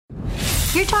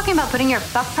You're talking about putting your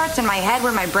fuck parts in my head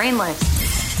where my brain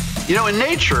lives. You know, in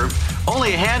nature,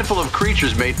 only a handful of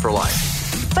creatures mate for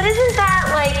life. But isn't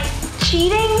that, like,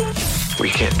 cheating? We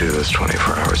can't do this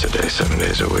 24 hours a day, 7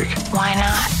 days a week. Why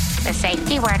not? The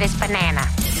safety word is banana.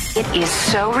 It is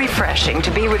so refreshing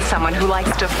to be with someone who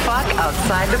likes to fuck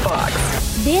outside the box.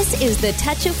 This is the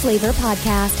Touch of Flavor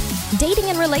podcast, dating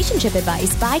and relationship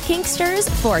advice by Kinksters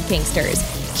for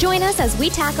Kinksters. Join us as we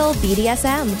tackle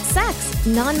BDSM, sex,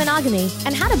 non-monogamy,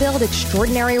 and how to build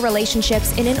extraordinary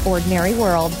relationships in an ordinary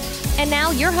world. And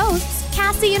now your hosts,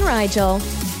 Cassie and Rigel.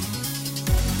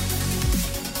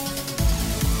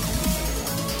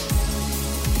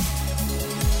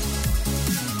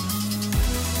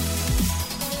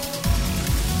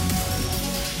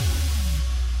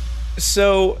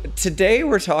 So today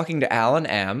we're talking to Alan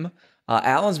M.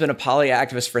 Alan's been a poly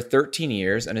activist for 13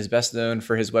 years and is best known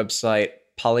for his website,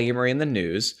 Polyamory in the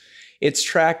News. It's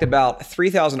tracked about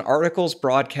 3,000 articles,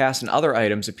 broadcasts, and other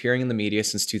items appearing in the media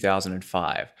since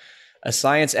 2005. A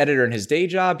science editor in his day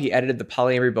job, he edited the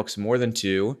polyamory books More Than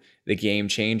Two, The Game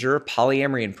Changer,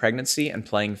 Polyamory in Pregnancy, and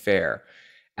Playing Fair.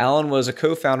 Alan was a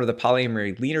co-founder of the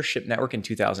Polyamory Leadership Network in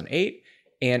 2008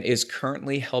 and is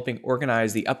currently helping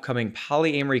organize the upcoming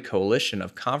Polyamory Coalition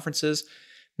of conferences,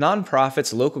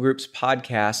 nonprofits, local groups,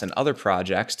 podcasts, and other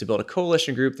projects to build a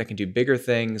coalition group that can do bigger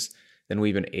things than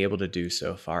we've been able to do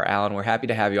so far. Alan, we're happy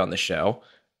to have you on the show.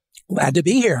 Glad to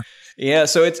be here. Yeah,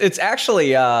 so it's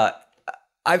actually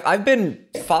I've been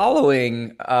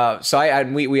following.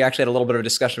 We actually had a little bit of a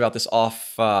discussion about this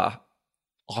off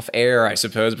air, I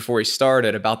suppose, before we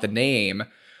started about the name.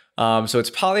 So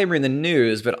it's Polyamory in the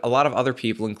News, but a lot of other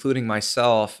people, including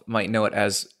myself, might know it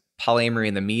as Polyamory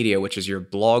in the Media, which is your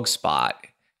blogspot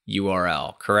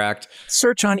URL, correct?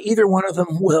 Search on either one of them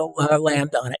will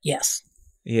land on it, yes.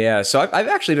 Yeah, so I've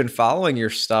actually been following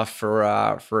your stuff for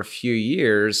a few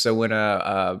years. So when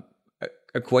a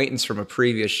acquaintance from a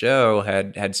previous show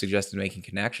had suggested making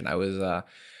connection, I was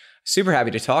super happy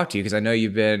to talk to you because I know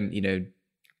you've been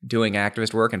doing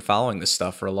activist work and following this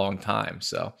stuff for a long time.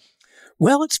 So.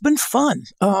 Well, it's been fun.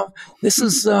 This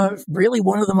is really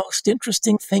one of the most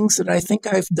interesting things that I think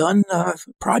I've done,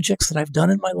 projects that I've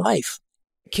done in my life.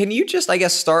 Can you just, I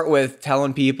guess, start with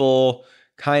telling people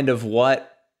kind of what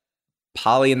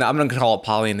I'm going to call it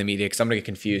Poly in the Media because I'm going to get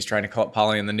confused trying to call it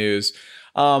Poly in the News.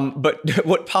 But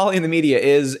what Poly in the Media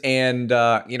is and,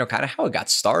 kind of how it got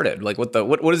started. Like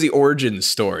what is the origin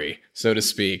story, so to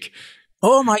speak?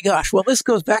 Oh my gosh. Well, this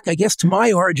goes back, I guess, to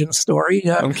my origin story.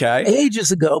 Okay. Ages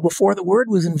ago, before the word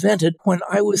was invented, when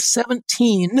I was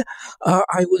 17,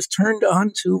 I was turned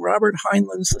on to Robert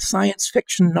Heinlein's science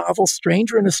fiction novel,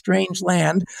 Stranger in a Strange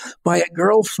Land, by a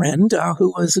girlfriend who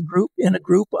was in a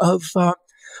group of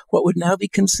what would now be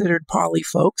considered poly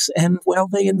folks. And, well,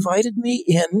 they invited me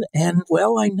in, and,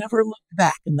 well, I never looked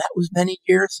back. And that was many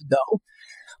years ago.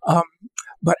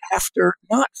 But after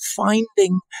not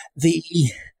finding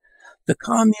the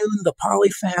commune, the poly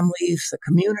families, the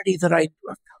community that I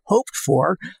hoped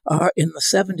for in the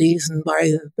 70s, and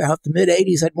by about the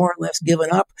mid-80s, I'd more or less given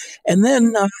up. And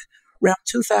then around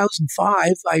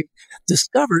 2005, I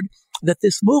discovered that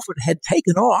this movement had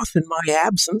taken off in my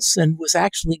absence and was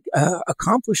actually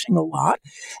accomplishing a lot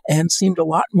and seemed a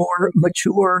lot more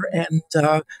mature and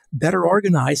better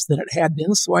organized than it had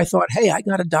been. So I thought, hey, I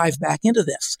got to dive back into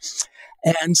this.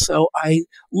 And so I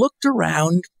looked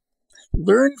around,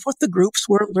 learned what the groups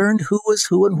were, learned who was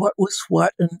who and what was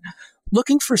what, and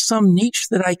looking for some niche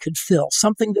that I could fill,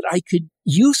 something that I could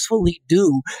usefully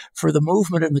do for the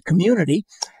movement and the community.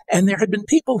 And there had been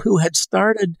people who had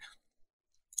started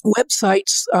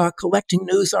websites collecting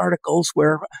news articles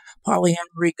where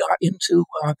polyamory got into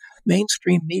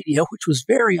mainstream media, which was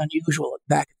very unusual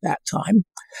back at that time.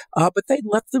 But they'd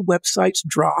let the websites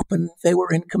drop and they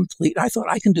were incomplete. I thought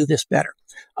I can do this better.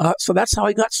 So that's how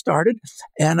I got started,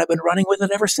 and I've been running with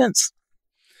it ever since.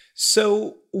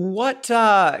 So what,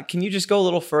 can you just go a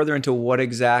little further into what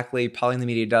exactly Poly in the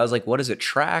Media does? Like, what does it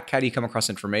track? How do you come across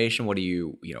information? What do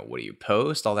you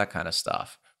post? All that kind of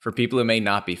stuff for people who may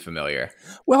not be familiar.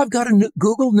 Well, I've got a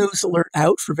Google News alert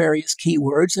out for various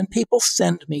keywords, and people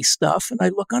send me stuff, and I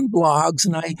look on blogs,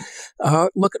 and I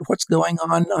look at what's going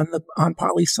on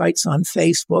poly sites on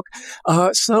Facebook.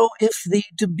 So if the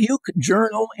Dubuque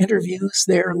Journal interviews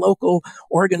their local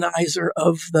organizer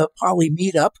of the poly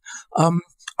meetup, I'm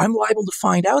liable to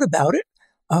find out about it.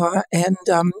 And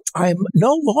I'm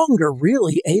no longer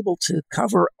really able to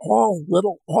cover all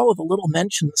of the little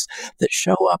mentions that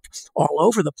show up all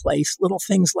over the place, little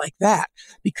things like that,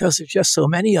 because there's just so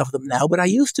many of them now. But I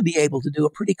used to be able to do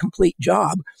a pretty complete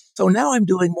job. So now I'm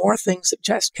doing more things that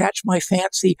just catch my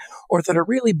fancy or that are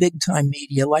really big time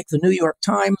media, like the New York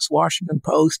Times, Washington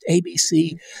Post,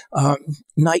 ABC,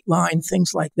 Nightline,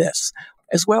 things like this,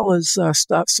 as well as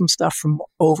some stuff from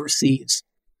overseas.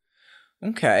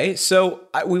 Okay, so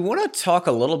we want to talk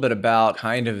a little bit about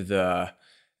kind of the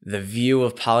view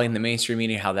of poly in the mainstream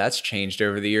media, how that's changed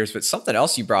over the years. But something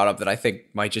else you brought up that I think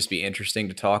might just be interesting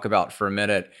to talk about for a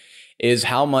minute is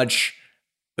how much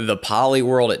the poly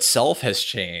world itself has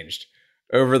changed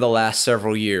over the last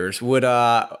several years. Would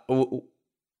I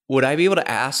be able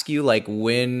to ask you, like,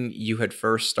 when you had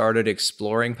first started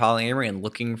exploring polyamory and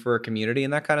looking for a community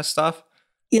and that kind of stuff?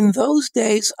 In those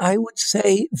days, I would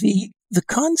say the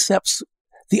concepts,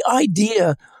 the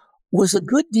idea was a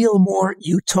good deal more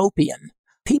utopian.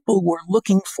 People were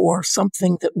looking for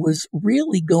something that was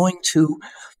really going to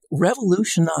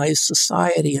revolutionize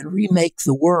society and remake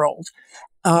the world.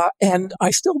 And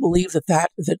I still believe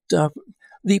that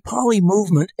the poly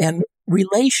movement and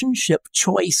relationship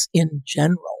choice in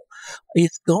general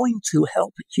is going to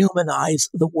help humanize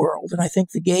the world. And I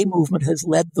think the gay movement has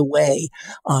led the way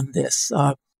on this.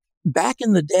 Back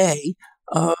in the day,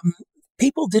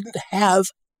 people didn't have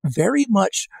very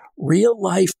much real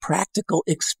life practical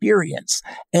experience.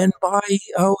 And by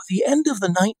the end of the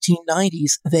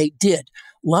 1990s, they did.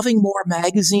 Loving More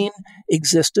magazine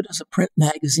existed as a print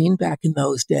magazine back in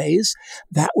those days.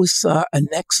 That was a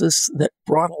nexus that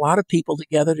brought a lot of people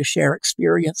together to share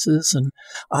experiences and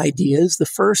ideas. The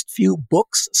first few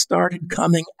books started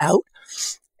coming out,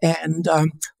 and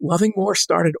Loving More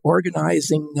started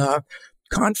organizing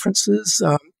conferences,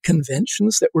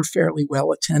 conventions that were fairly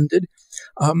well attended.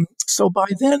 So by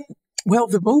then,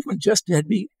 the movement just had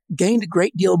gained a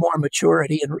great deal more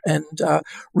maturity and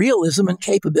realism and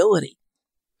capability.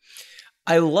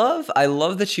 I love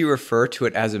that you refer to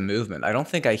it as a movement. I don't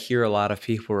think I hear a lot of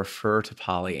people refer to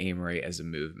polyamory as a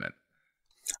movement.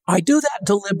 I do that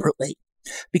deliberately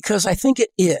because I think it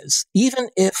is, even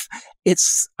if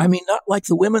it's, not like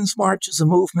the Women's March is a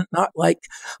movement, not like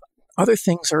other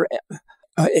things are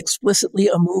explicitly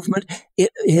a movement.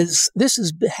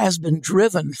 Has been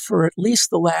driven for at least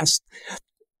the last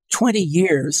 20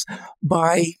 years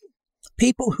by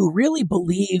people who really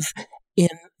believe in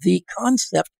the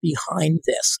concept behind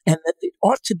this, and that it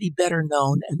ought to be better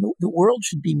known, and the world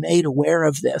should be made aware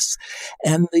of this,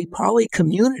 and the poly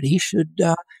community should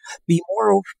be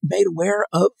more made aware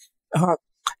of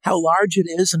how large it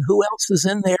is and who else is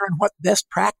in there and what best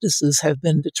practices have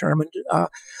been determined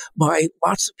by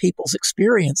lots of people's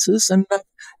experiences. And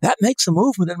that makes a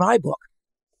movement in my book.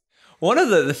 One of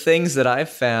the things that I've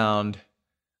found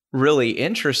really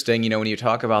interesting, when you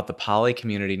talk about the poly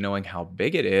community, knowing how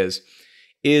big it is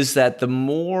that the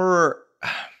more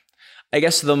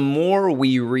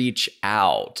we reach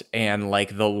out and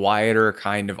like the wider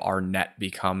kind of our net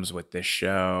becomes with this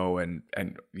show and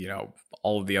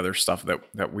all of the other stuff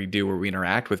that we do where we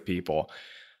interact with people,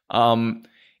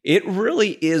 it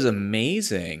really is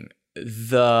amazing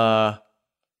the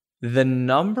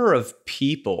number of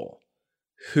people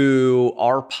who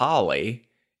are poly,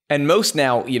 and most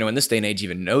now, in this day and age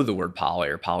even know the word poly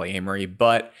or polyamory,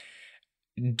 but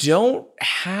don't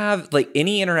have like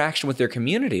any interaction with their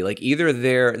community. Like either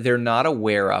they're not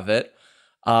aware of it,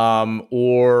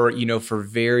 or for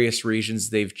various reasons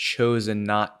they've chosen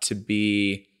not to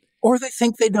be, or they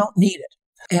think they don't need it.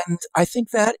 And I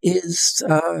think that is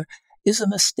a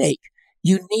mistake.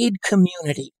 You need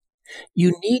community.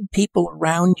 You need people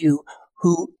around you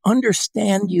who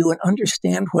understand you and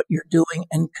understand what you're doing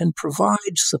and can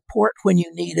provide support when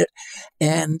you need it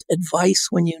and advice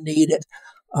when you need it.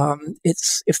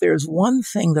 If there's one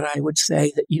thing that I would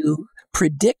say that you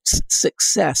predicts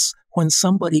success when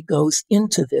somebody goes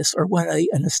into this, or when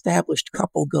an established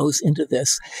couple goes into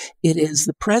this, it is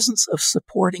the presence of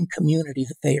supporting community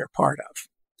that they are part of.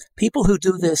 People who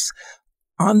do this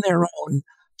on their own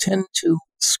tend to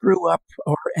screw up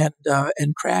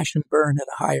and crash and burn at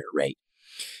a higher rate.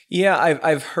 Yeah,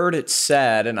 I've heard it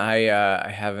said, and I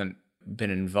haven't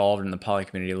been involved in the poly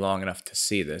community long enough to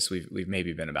see this. We've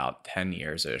maybe been about 10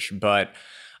 years-ish, but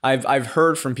I've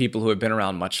heard from people who have been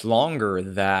around much longer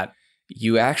that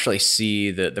you actually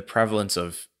see the prevalence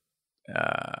of,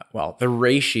 the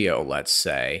ratio, let's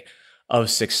say, of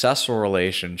successful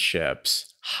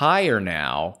relationships higher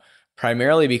now,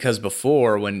 primarily because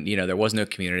before, when there was no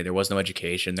community, there was no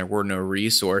education, there were no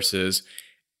resources,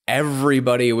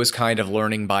 everybody was kind of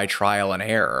learning by trial and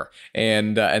error,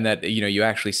 and that, you know, you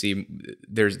actually see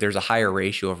there's a higher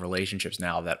ratio of relationships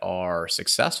now that are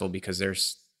successful because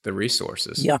there's the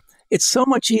resources. Yeah. It's so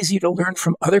much easier to learn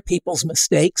from other people's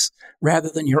mistakes rather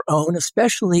than your own,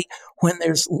 especially when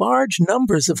there's large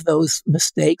numbers of those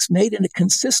mistakes made in a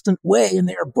consistent way. And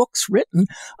there are books written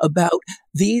about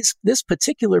this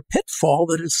particular pitfall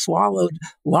that has swallowed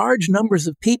large numbers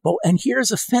of people. And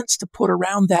here's a fence to put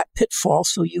around that pitfall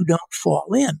so you don't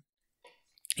fall in.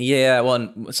 Yeah, well,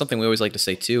 and something we always like to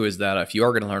say too is that if you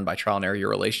are going to learn by trial and error, your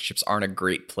relationships aren't a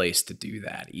great place to do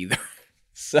that either.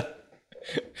 So...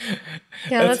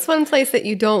 Yeah, that's one place that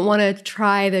you don't want to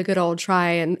try the good old try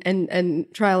and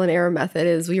trial and error method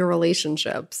is your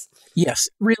relationships. Yes,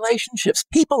 relationships.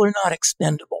 People are not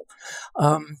expendable.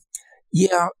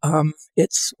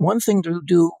 It's one thing to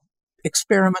do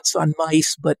experiments on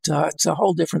mice, but it's a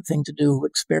whole different thing to do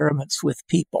experiments with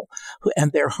people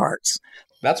and their hearts.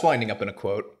 That's winding up in a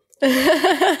quote.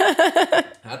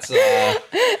 That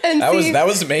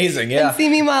was amazing. Yeah. And see,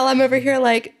 meanwhile, I'm over here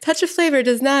like Touch of Flavor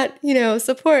does not,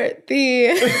 support the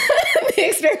the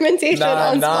experimentation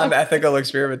on non-ethical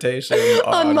experimentation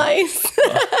on mice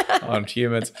on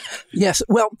humans. Yes.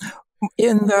 Well,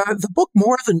 in the book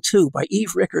More Than Two by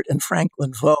Eve Rickert and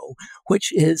Franklin Veaux,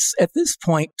 which is at this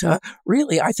point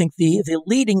really, I think, the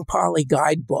leading poly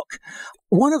guidebook,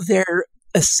 one of their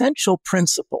essential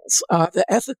principles, the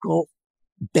ethical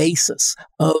basis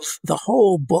of the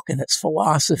whole book and its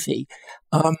philosophy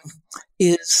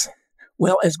is,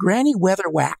 well, as Granny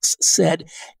Weatherwax said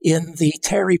in the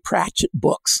Terry Pratchett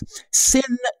books,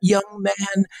 sin, young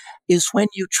man, is when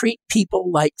you treat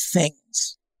people like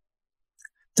things.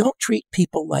 Don't treat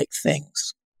people like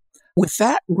things. With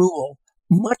that rule,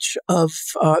 much of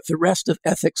the rest of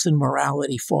ethics and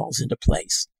morality falls into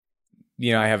place.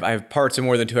 You know, I have parts of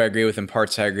More Than Two I agree with and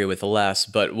parts I agree with less,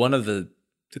 but one of the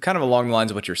kind of along the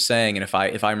lines of what you're saying, and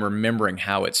if I'm remembering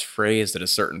how it's phrased at a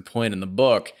certain point in the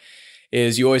book,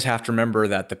 is you always have to remember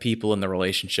that the people in the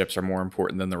relationships are more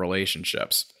important than the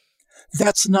relationships.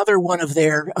 That's another one of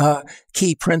their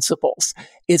key principles.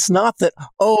 It's not that,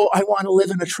 I want to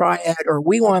live in a triad, or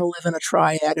we want to live in a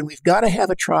triad, and we've got to have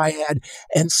a triad.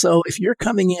 And so if you're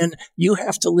coming in, you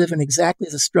have to live in exactly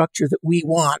the structure that we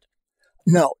want.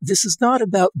 No, this is not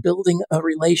about building a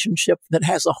relationship that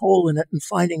has a hole in it and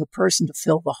finding a person to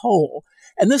fill the hole.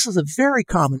 And this is a very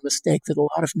common mistake that a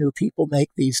lot of new people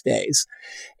make these days.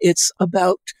 It's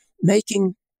about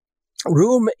making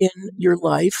room in your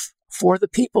life for the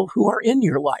people who are in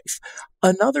your life.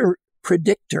 Another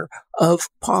predictor of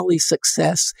poly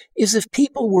success is if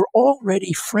people were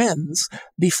already friends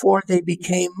before they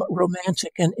became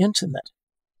romantic and intimate.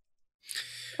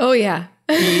 Oh, yeah.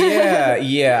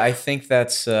 Yeah. I think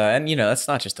that's, and that's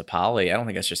not just a poly. I don't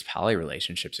think that's just poly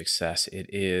relationship success. It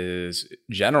is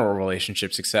general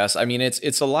relationship success. I mean,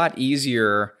 it's a lot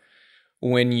easier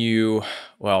when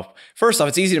first off,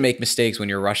 it's easy to make mistakes when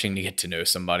you're rushing to get to know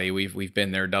somebody. We've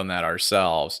been there, done that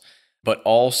ourselves. But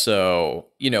also,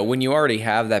 when you already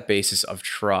have that basis of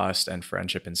trust and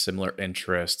friendship and similar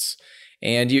interests,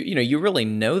 and you really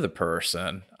know the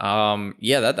person.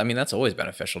 That's always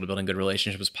beneficial to building good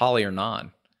relationships, poly or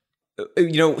non.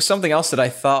 Something else that I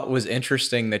thought was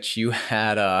interesting that you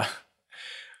had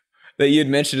that you had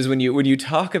mentioned is when you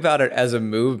talk about it as a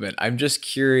movement. I'm just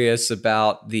curious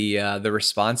about the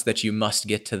response that you must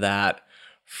get to that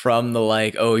from the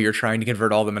you're trying to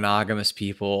convert all the monogamous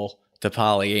people to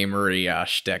polyamory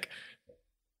shtick.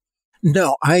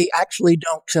 No, I actually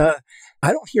don't.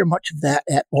 I don't hear much of that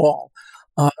at all.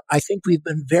 I think we've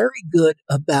been very good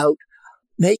about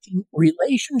making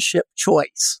relationship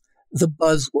choice the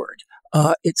buzzword.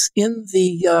 It's in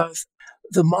the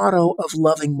motto of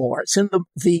Loving More. It's in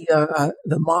the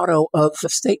motto of the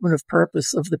statement of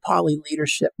purpose of the Poly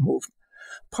Leadership Movement,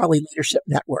 Poly Leadership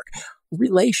Network.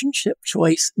 Relationship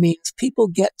choice means people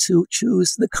get to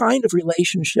choose the kind of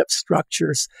relationship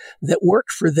structures that work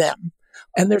for them.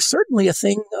 And there's certainly a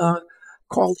thing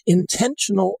called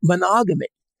intentional monogamy.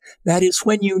 That is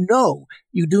when you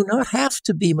do not have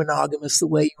to be monogamous the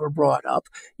way you were brought up.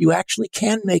 You actually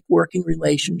can make working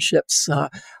relationships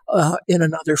in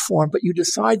another form, but you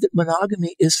decide that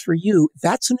monogamy is for you.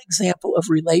 That's an example of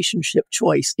relationship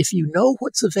choice. If you know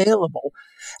what's available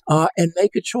and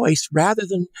make a choice rather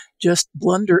than just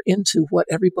blunder into what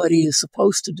everybody is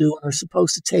supposed to do and are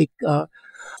supposed to take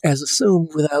as assumed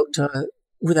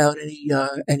without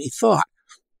any thought.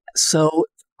 So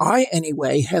I,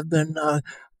 anyway, have been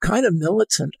kind of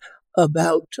militant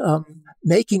about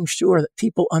making sure that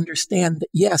people understand that,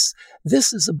 yes,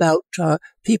 this is about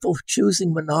people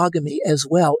choosing monogamy as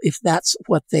well, if that's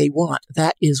what they want.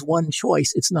 That is one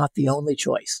choice. It's not the only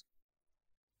choice.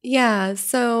 Yeah.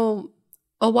 So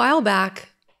a while back,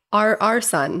 our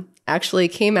son actually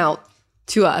came out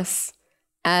to us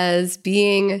as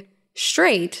being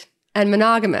straight and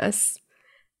monogamous.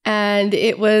 And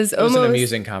it was almost an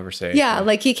amusing conversation. Yeah,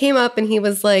 like he came up and he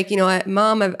was like,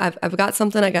 Mom, I've got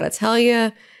something I got to tell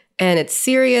you, and it's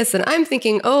serious. And I'm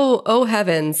thinking, oh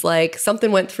heavens, like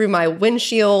something went through my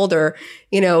windshield, or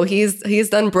he's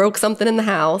done broke something in the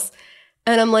house.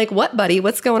 And I'm like, what, buddy?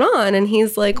 What's going on? And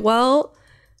he's like, well,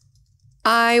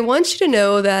 I want you to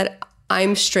know that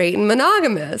I'm straight and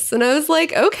monogamous. And I was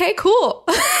like, okay, cool,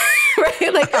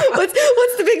 right? Like, what's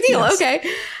the big deal? Yes.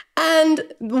 Okay, and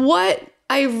what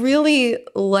I really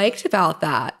liked about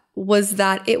that was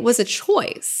that it was a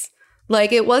choice.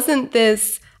 Like, it wasn't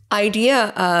this idea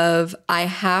of I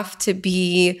have to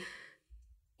be,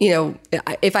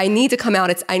 if I need to come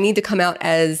out, I need to come out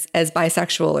as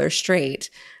bisexual or straight.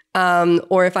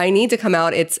 Or if I need to come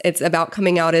out, it's about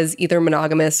coming out as either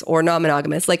monogamous or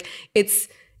non-monogamous. Like, it's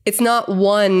not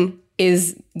one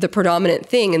is the predominant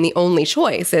thing and the only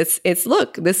choice. It's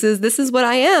look, this is what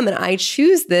I am, and I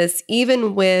choose this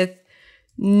even with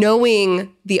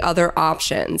knowing the other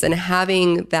options and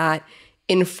having that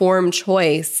informed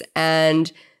choice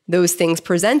and those things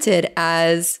presented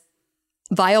as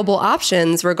viable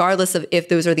options, regardless of if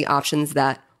those are the options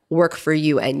that work for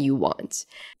you and you want.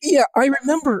 Yeah, I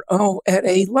remember, at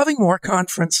a Lovingmore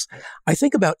conference, I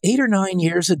think about 8 or 9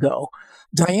 years ago,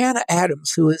 Diana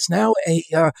Adams, who is now a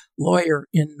lawyer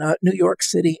in New York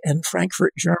City and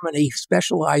Frankfurt, Germany,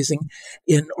 specializing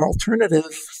in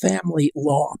alternative family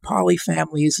law,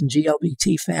 polyfamilies and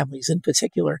GLBT families in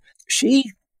particular,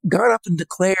 she got up and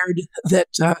declared that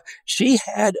she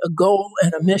had a goal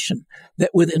and a mission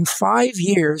that within 5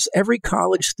 years, every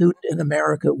college student in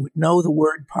America would know the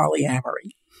word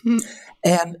polyamory.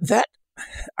 And that,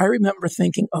 I remember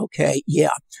thinking, okay,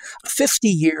 yeah, 50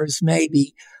 years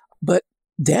maybe, but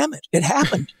damn it, it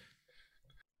happened.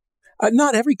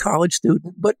 Not every college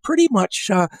student, but pretty much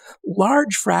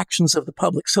large fractions of the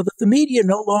public, so that the media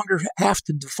no longer have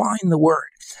to define the word.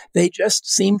 They just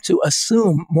seem to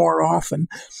assume more often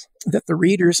that the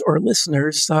readers or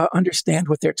listeners understand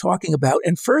what they're talking about.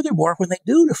 And furthermore, when they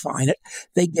do define it,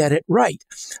 they get it right.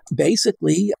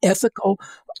 Basically, ethical,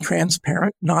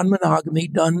 transparent, non-monogamy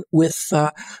done with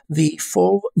the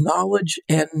full knowledge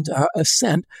and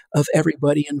assent of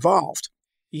everybody involved.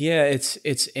 Yeah,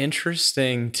 it's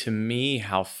interesting to me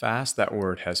how fast that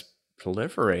word has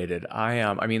proliferated.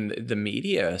 I mean, the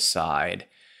media aside,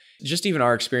 just even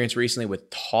our experience recently with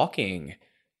talking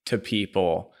to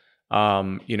people,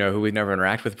 who we've never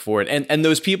interacted with before, and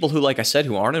those people who, like I said,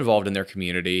 who aren't involved in their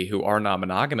community, who are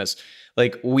non-monogamous.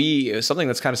 Like, something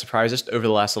that's kind of surprised us over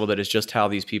the last little bit is just how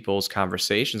these people's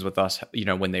conversations with us,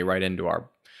 when they write into our,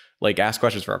 like, ask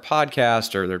questions for our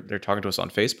podcast, or they're talking to us on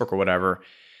Facebook or whatever.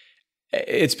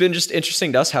 It's been just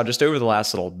interesting to us how just over the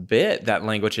last little bit that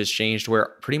language has changed,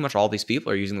 where pretty much all these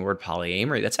people are using the word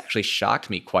polyamory. That's actually shocked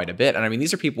me quite a bit. And I mean,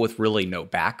 these are people with really no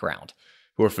background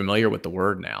who are familiar with the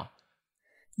word now.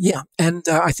 Yeah, and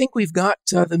I think we've got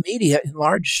the media in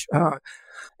large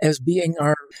as being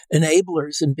our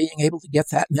enablers in being able to get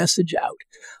that message out.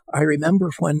 I remember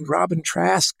when Robin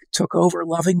Trask took over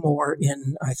Lovingmore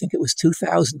in, I think it was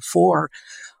 2004,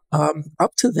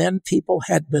 up to then, people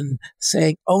had been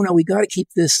saying, oh, no, we got to keep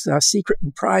this secret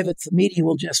and private. The media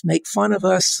will just make fun of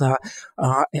us,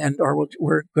 we'll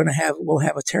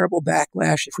have a terrible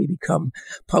backlash if we become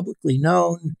publicly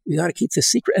known. We got to keep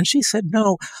this secret. And she said,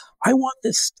 no, I want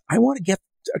to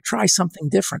try something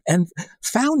different, and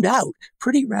found out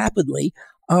pretty rapidly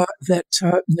that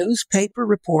newspaper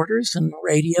reporters and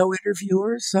radio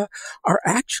interviewers are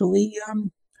actually,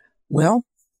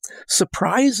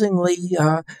 surprisingly,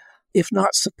 if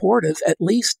not supportive, at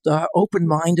least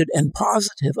open-minded and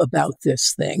positive about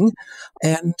this thing.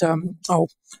 And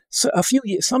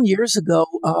some years ago,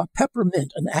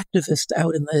 Peppermint, an activist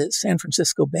out in the San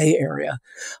Francisco Bay Area,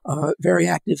 very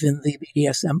active in the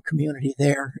BDSM community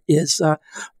there,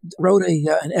 wrote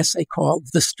an essay called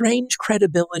 "The Strange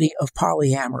Credibility of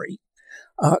Polyamory."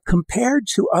 Compared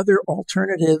to other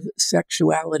alternative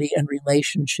sexuality and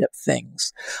relationship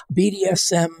things,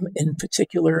 BDSM in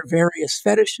particular, various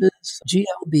fetishes,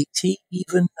 GLBT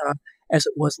even, as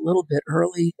it was a little bit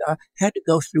early, had to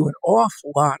go through an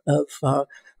awful lot of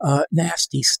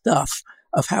nasty stuff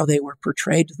of how they were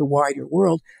portrayed to the wider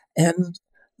world. And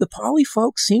the poly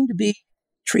folks seem to be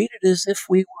treat it as if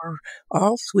we were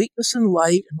all sweetness and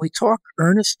light, and we talk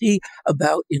earnestly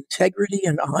about integrity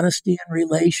and honesty in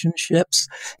relationships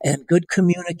and good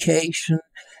communication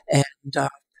and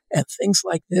things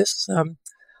like this.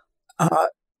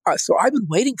 So I've been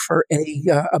waiting for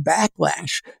a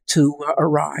backlash to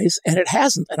arise, and it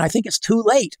hasn't. And I think it's too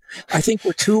late. I think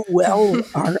we're too well,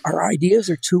 our ideas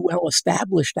are too well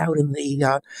established out in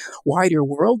the wider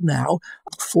world now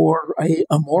for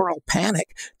a moral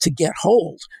panic to get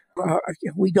hold.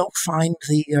 We don't find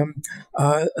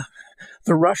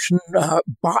the Russian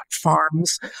bot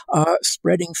farms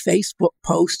spreading Facebook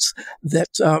posts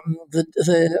that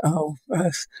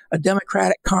a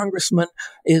Democratic congressman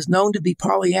is known to be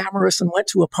polyamorous and went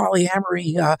to a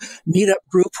polyamory meetup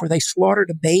group where they slaughtered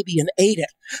a baby and ate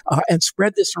it, and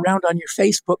spread this around on your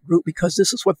Facebook group because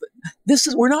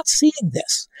we're not seeing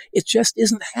this. It just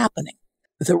isn't happening.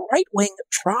 The right wing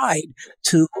tried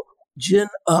to gin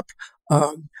up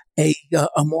a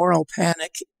moral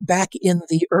panic back in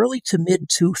the early to mid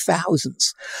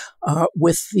 2000s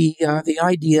with the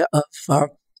idea of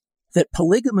that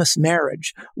polygamous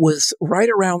marriage was right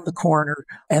around the corner,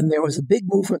 and there was a big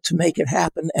movement to make it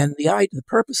happen. And the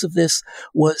purpose of this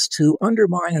was to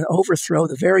undermine and overthrow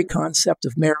the very concept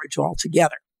of marriage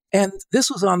altogether. And this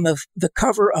was on the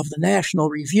cover of the National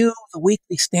Review, the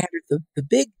Weekly Standard, the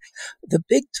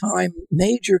big time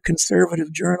major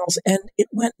conservative journals, and it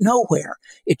went nowhere.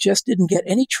 It just didn't get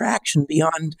any traction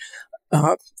beyond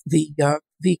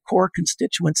the core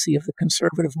constituency of the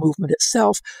conservative movement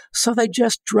itself. So they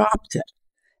just dropped it,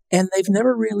 and they've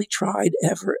never really tried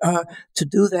ever to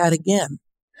do that again.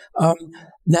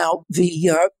 Now,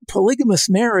 the polygamous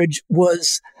marriage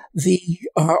was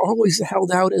always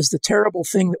held out as the terrible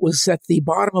thing that was at the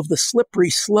bottom of the slippery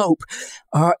slope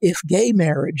if gay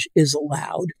marriage is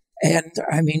allowed. And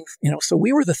I mean, so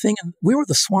we were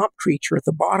the swamp creature at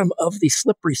the bottom of the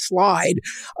slippery slide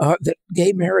that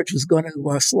gay marriage was going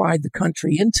to slide the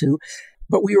country into.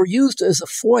 But we were used as a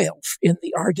foil in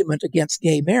the argument against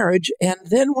gay marriage. And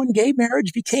then when gay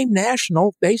marriage became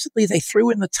national, basically they threw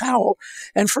in the towel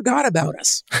and forgot about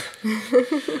us.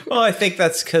 Well, I think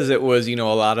that's because it was, a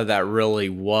lot of that really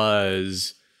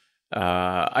was,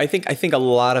 I think a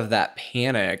lot of that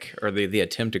panic, or the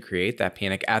attempt to create that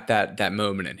panic at that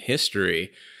moment in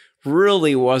history,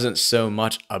 really wasn't so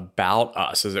much about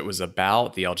us as it was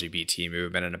about the LGBT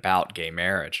movement and about gay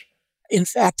marriage. In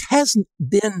fact, hasn't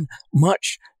been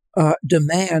much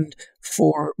demand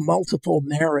for multiple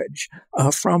marriage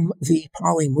from the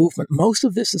poly movement. Most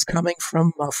of this is coming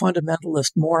from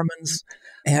fundamentalist Mormons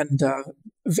and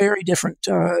very different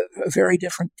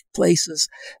places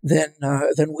than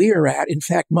we are at. In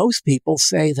fact, most people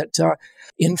say that,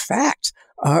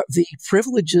 the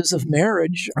privileges of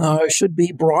marriage should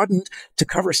be broadened to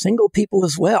cover single people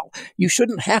as well. You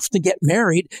shouldn't have to get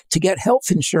married to get health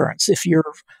insurance if you're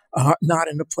not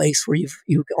in a place where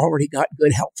you've already got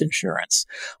good health insurance.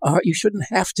 You shouldn't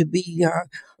have to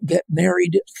get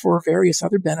married for various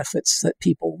other benefits that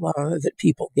people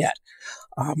get.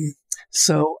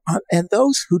 And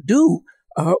those who do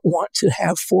want to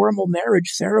have formal marriage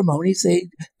ceremonies,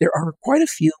 there are quite a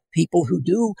few people who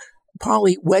do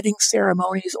poly wedding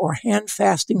ceremonies or hand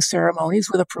fasting ceremonies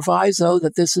with a proviso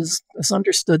that this is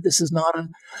understood. This is not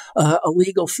a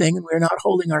legal thing, and we're not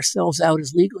holding ourselves out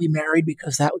as legally married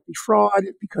because that would be fraud,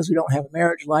 because we don't have a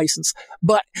marriage license.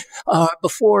 But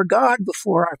before God,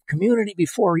 before our community,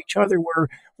 before each other,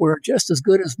 we're just as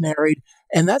good as married,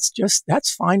 and that's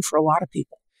fine for a lot of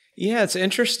people. Yeah, it's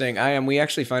interesting. We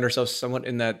actually find ourselves somewhat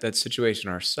in that situation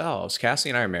ourselves. Cassie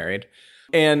and I are married.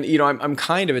 And, I'm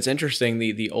it's interesting.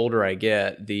 The older I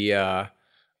get, the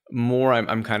more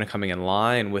I'm kind of coming in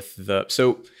line with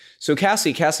so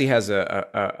Cassie has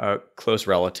a close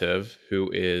relative who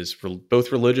is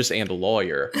both religious and a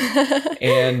lawyer.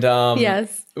 And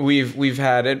yes, we've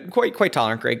had a quite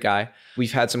tolerant, great guy.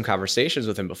 We've had some conversations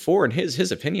with him before, and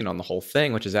his opinion on the whole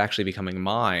thing, which is actually becoming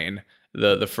mine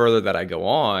the further that I go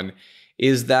on,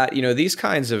 is that, these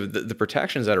kinds of the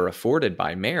protections that are afforded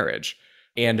by marriage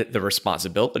and the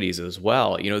responsibilities as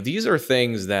well, these are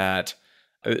things that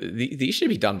these should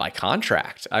be done by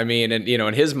contract. I mean, and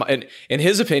in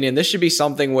his opinion, this should be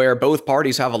something where both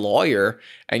parties have a lawyer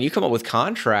and you come up with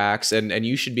contracts, and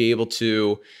you should be able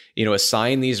to,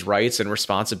 assign these rights and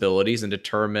responsibilities and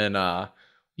determine,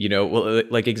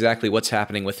 like exactly what's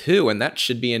happening with who, and that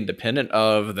should be independent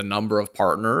of the number of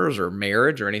partners or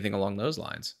marriage or anything along those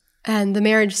lines. And the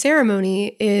marriage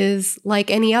ceremony is like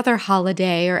any other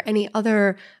holiday or any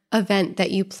other event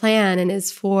that you plan, and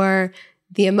is for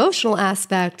the emotional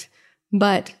aspect,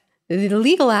 but the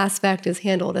legal aspect is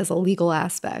handled as a legal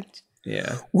aspect.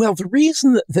 Yeah. Well, the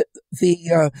reason that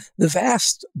the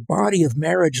vast body of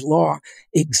marriage law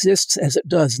exists as it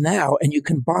does now, and you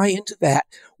can buy into that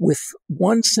with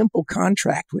one simple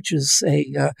contract, which is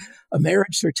a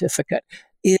marriage certificate,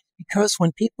 is because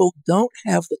when people don't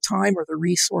have the time or the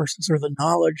resources or the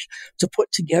knowledge to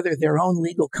put together their own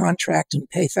legal contract and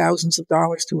pay thousands of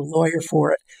dollars to a lawyer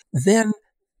for it, then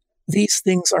these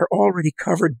things are already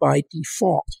covered by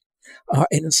default.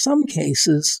 And in some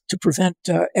cases, to prevent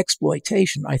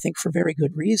exploitation, I think for very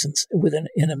good reasons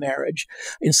in a marriage.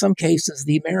 In some cases,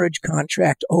 the marriage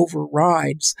contract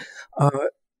overrides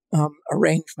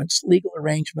arrangements, legal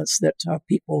arrangements that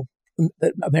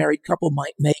that a married couple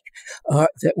might make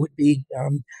that would be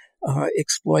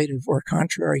exploitive or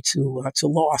contrary to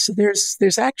law. So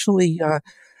there's actually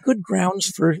good grounds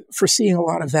for seeing a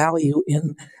lot of value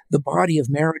in the body of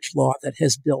marriage law that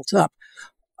has built up.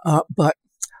 But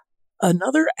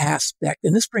another aspect,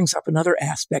 and this brings up another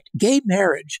aspect, gay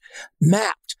marriage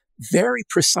mapped very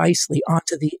precisely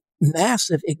onto the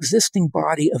massive existing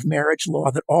body of marriage law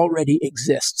that already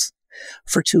exists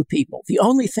for two people. The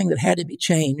only thing that had to be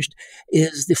changed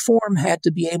is the form had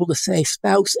to be able to say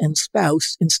spouse and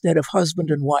spouse instead of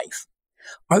husband and wife.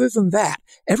 Other than that,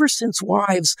 ever since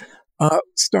wives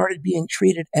started being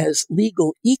treated as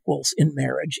legal equals in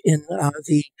marriage in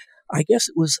I guess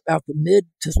it was about the mid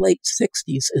to late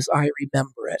 60s, as I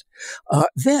remember it.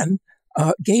 Then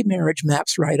gay marriage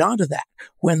maps right onto that,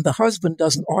 when the husband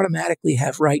doesn't automatically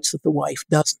have rights that the wife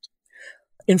doesn't.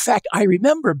 In fact, I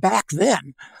remember back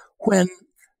then when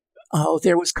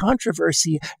there was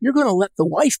controversy, you're going to let the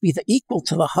wife be the equal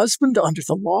to the husband under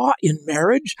the law in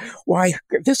marriage? Why,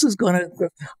 this is going to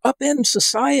upend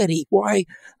society. Why?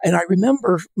 And I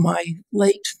remember my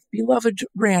late beloved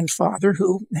grandfather,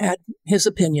 who had his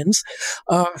opinions,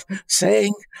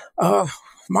 saying,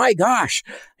 my gosh,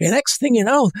 the next thing you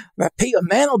know, a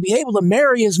man will be able to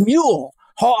marry his mule.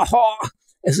 Ha ha,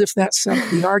 as if that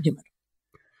settled the argument.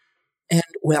 And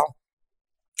well,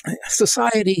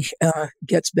 society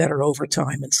gets better over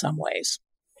time in some ways.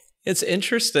 It's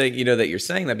interesting, that you're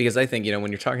saying that, because I think,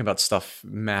 when you're talking about stuff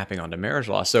mapping onto marriage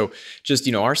law, so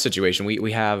just, our situation,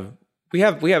 we have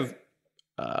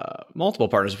multiple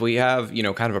partners. We have,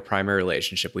 kind of a primary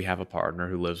relationship. We have a partner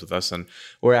who lives with us, and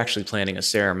we're actually planning a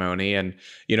ceremony. And,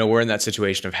 we're in that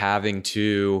situation of having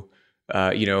to,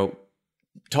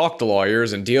 talk to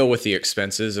lawyers and deal with the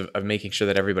expenses of making sure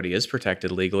that everybody is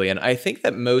protected legally. And I think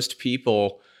that most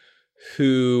people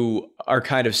who are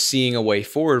kind of seeing a way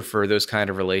forward for those kind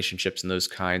of relationships and those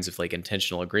kinds of like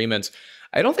intentional agreements,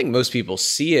 I don't think most people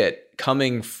see it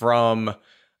coming from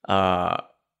allowing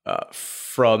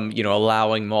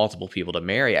multiple people to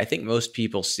marry. I think most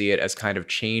people see it as kind of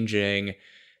changing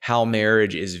how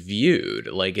marriage is viewed.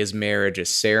 Like, is marriage a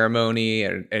ceremony,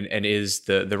 and is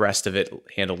the rest of it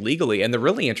handled legally? And the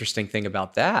really interesting thing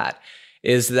about that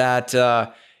is that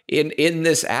in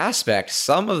this aspect,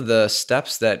 some of the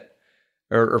steps that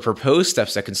or proposed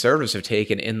steps that conservatives have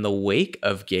taken in the wake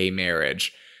of gay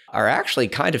marriage are actually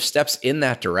kind of steps in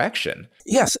that direction.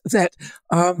 Yes, that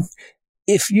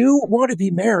if you want to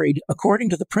be married according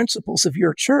to the principles of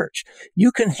your church,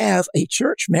 you can have a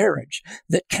church marriage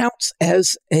that counts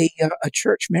as a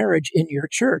church marriage in your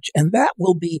church, and that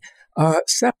will be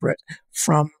separate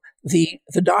from the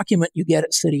document you get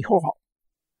at City Hall.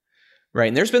 Right.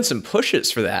 And there's been some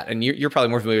pushes for that. And you're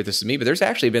probably more familiar with this than me, but there's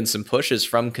actually been some pushes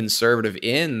from conservative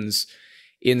ends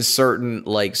in certain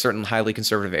highly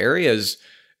conservative areas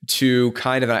to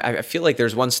kind of, I feel like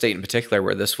there's one state in particular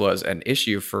where this was an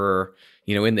issue for,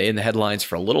 in the headlines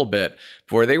for a little bit,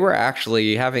 where they were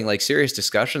actually having like serious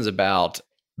discussions about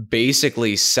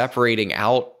basically separating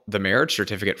out the marriage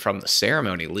certificate from the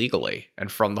ceremony legally, and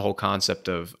from the whole concept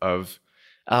of I'm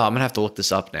going to have to look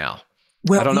this up now.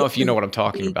 Well, I don't know if you know what I'm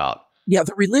talking about. Yeah,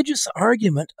 the religious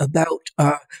argument about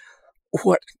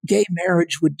what gay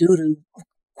marriage would do to,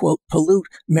 quote, pollute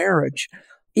marriage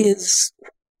is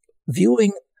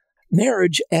viewing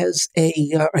marriage as a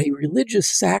religious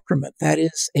sacrament, that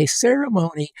is, a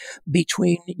ceremony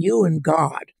between you and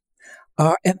God.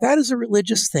 And that is a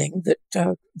religious thing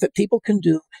that people can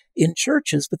do in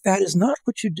churches, but that is not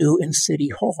what you do in City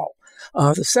Hall.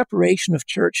 The separation of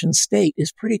church and state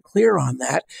is pretty clear on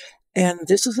that. And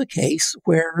this is a case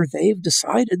where they've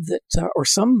decided that, or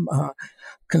some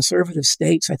conservative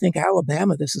states, I think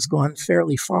Alabama, this has gone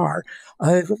fairly far,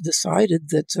 have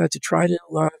decided that to try to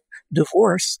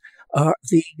divorce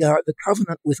the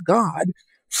covenant with God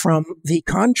from the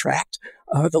contract,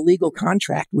 the legal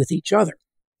contract with each other.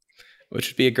 Which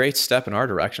would be a great step in our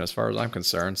direction as far as I'm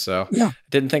concerned. So yeah. I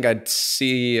didn't think I'd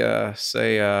say,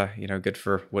 good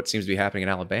for what seems to be happening in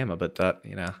Alabama, but that,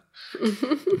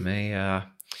 may...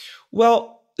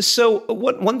 Well, so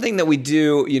one thing that we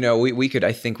do,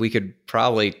 I think we could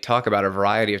probably talk about a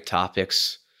variety of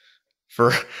topics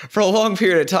for a long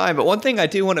period of time. But one thing I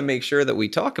do want to make sure that we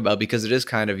talk about, because it is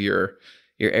kind of your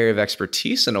area of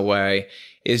expertise in a way,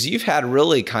 is you've had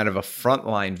really kind of a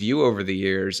frontline view over the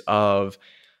years of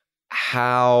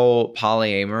how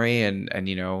polyamory and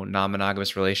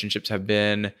non-monogamous relationships have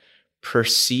been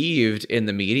perceived in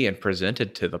the media and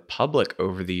presented to the public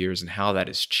over the years, and how that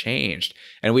has changed.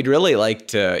 And we'd really like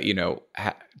to,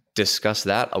 discuss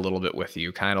that a little bit with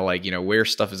you, kind of like, where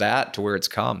stuff is at to where it's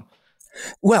come.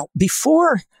 Well,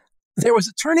 before there was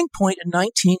a turning point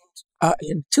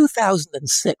in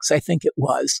 2006, I think it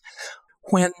was,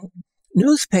 when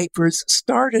newspapers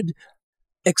started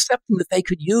accepting that they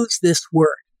could use this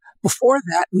word. Before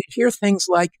that, we'd hear things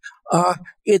like,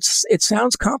 it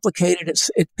sounds complicated,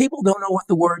 people don't know what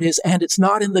the word is, and it's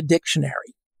not in the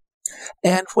dictionary.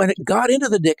 And when it got into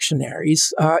the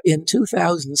dictionaries in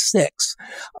 2006,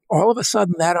 all of a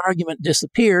sudden that argument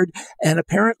disappeared, and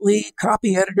apparently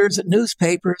copy editors at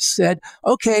newspapers said,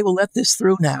 okay, we'll let this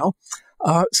through now.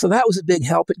 So that was a big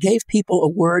help. It gave people a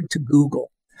word to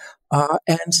Google.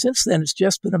 And since then, it's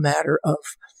just been a matter of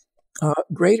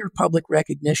greater public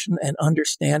recognition and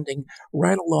understanding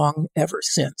right along ever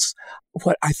since.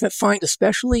 What I find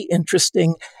especially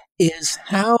interesting is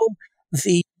how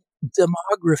the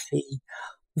demography,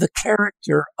 the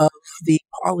character of the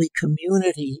poly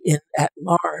community at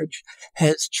large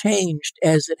has changed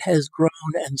as it has grown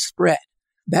and spread.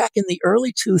 Back in the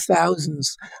early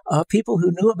 2000s, people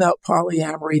who knew about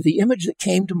polyamory, the image that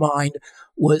came to mind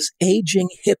was aging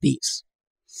hippies.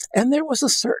 And there was a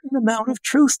certain amount of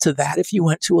truth to that if you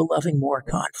went to a Loving More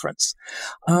conference.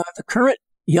 The current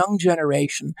young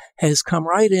generation has come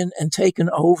right in and taken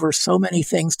over so many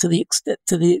things to the extent,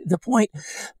 to the point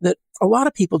that a lot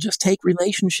of people just take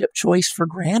relationship choice for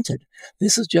granted.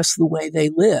 This is just the way they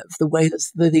live, the way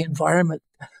the environment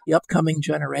the upcoming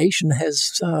generation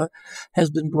has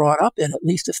been brought up in, at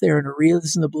least if they're in a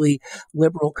reasonably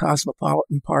liberal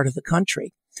cosmopolitan part of the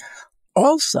country.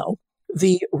 Also,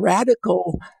 the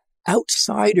radical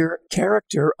outsider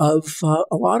character of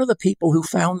a lot of the people who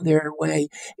found their way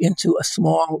into a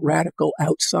small radical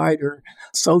outsider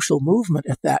social movement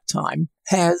at that time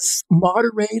has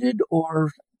moderated,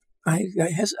 or I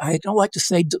don't like to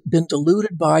say been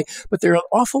diluted by, but there are an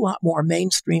awful lot more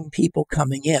mainstream people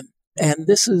coming in. And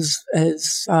this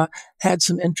has had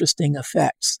some interesting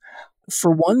effects.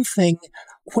 For one thing,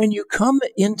 when you come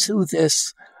into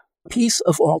this piece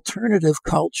of alternative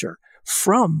culture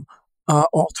from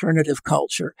alternative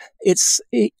culture,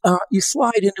 you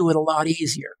slide into it a lot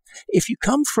easier. If you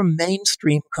come from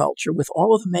mainstream culture with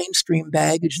all of the mainstream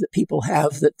baggage that people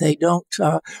have that they don't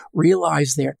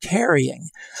realize they're carrying,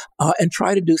 and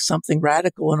try to do something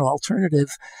radical and alternative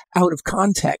out of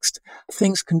context,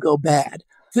 things can go bad.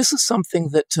 This is something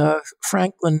that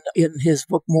Franklin, in his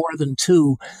book More Than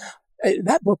Two,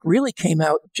 that book really came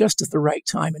out just at the right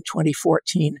time in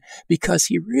 2014, because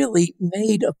he really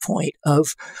made a point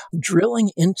of drilling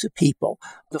into people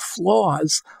the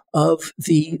flaws of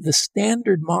the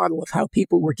standard model of how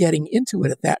people were getting into it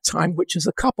at that time, which is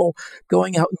a couple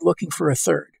going out and looking for a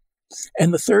third.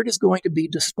 And the third is going to be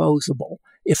disposable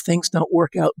if things don't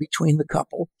work out between the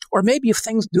couple. Or maybe if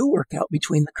things do work out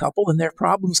between the couple and their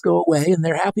problems go away and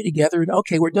they're happy together and,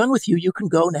 okay, we're done with you, you can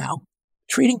go now.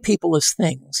 Treating people as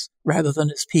things rather than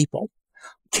as people.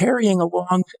 Carrying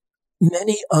along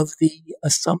many of the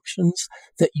assumptions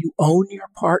that you own your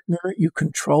partner, you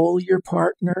control your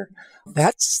partner.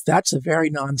 That's a very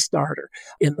non-starter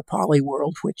in the poly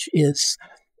world, which is,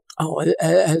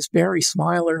 as Barry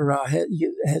Smiler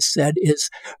has said, is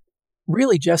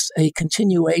really just a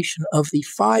continuation of the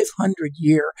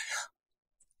 500-year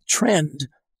trend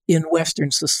in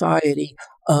Western society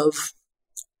of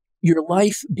your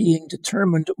life being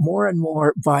determined more and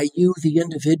more by you, the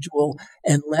individual,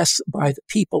 and less by the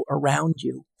people around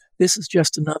you. This is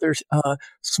just another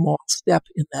small step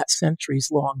in that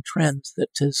centuries-long trend that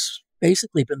has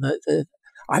basically been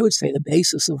I would say, the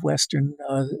basis of Western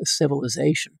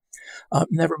civilization.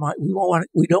 Never mind,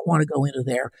 we don't want to go into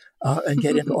there and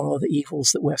get into all of the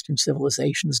evils that Western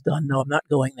civilization has done. No, I'm not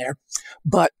going there.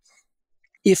 But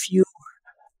if you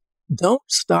don't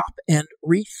stop and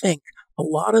rethink a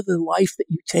lot of the life that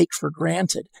you take for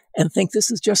granted and think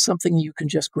this is just something you can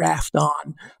just graft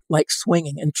on, like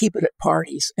swinging, and keep it at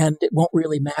parties, and it won't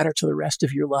really matter to the rest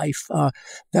of your life,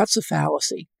 that's a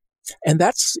fallacy. And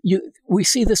we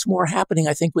see this more happening,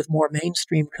 I think, with more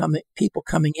mainstream people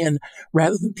coming in,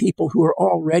 rather than people who are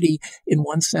already, in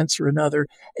one sense or another,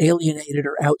 alienated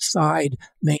or outside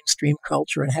mainstream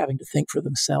culture and having to think for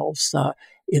themselves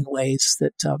in ways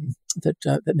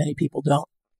that many people don't.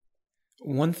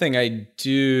 One thing I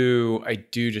do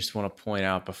just want to point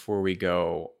out before we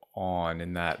go on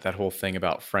in that whole thing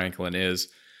about Franklin is,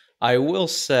 I will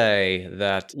say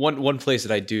that one place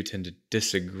that I do tend to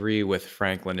disagree with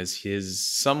Franklin is his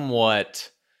somewhat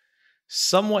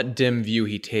dim view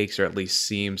he takes, or at least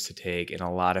seems to take, in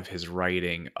a lot of his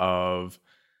writing of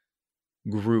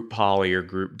group poly or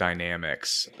group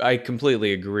dynamics. I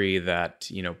completely agree that,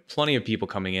 plenty of people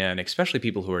coming in, especially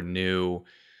people who are new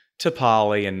to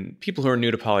poly, and people who are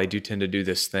new to poly do tend to do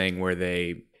this thing where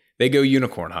they go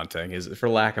unicorn hunting, is for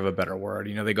lack of a better word.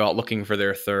 They go out looking for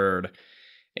their third,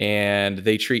 and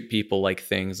they treat people like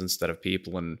things instead of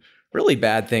people, and really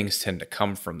bad things tend to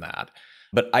come from that.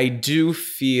 But I do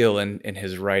feel in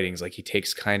his writings like he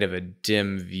takes kind of a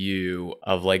dim view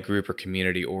of like group or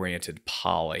community oriented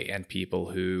poly and people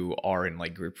who are in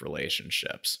like group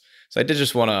relationships. So I did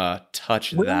just want to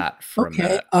touch that for a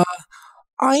minute.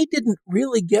 I didn't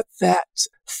really get that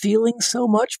feeling so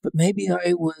much, but maybe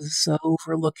I was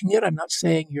overlooking it. I'm not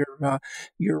saying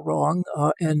you're wrong,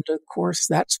 and of course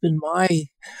that's been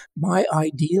my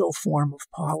ideal form of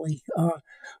poly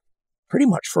pretty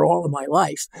much for all of my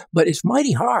life. But it's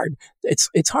mighty hard.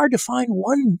 It's hard to find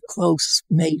one close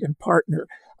mate and partner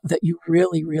that you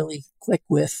really, really click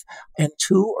with, and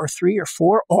 2 or 3 or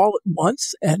 4 all at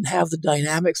once, and have the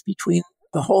dynamics between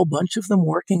the whole bunch of them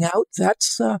working out.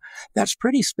 That's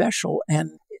pretty special,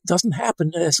 and it doesn't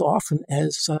happen as often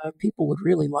as people would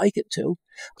really like it to.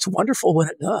 It's wonderful when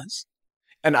it does.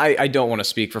 And I don't want to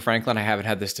speak for Franklin. I haven't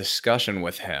had this discussion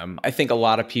with him. I think a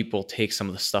lot of people take some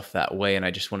of the stuff that way, and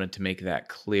I just wanted to make that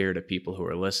clear to people who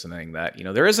are listening that,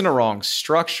 there isn't a wrong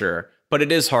structure, but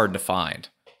it is hard to find.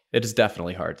 It is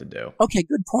definitely hard to do. Okay,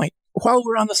 good point. While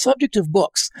we're on the subject of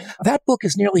books, that book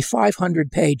is nearly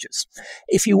 500 pages.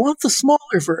 If you want the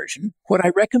smaller version, what I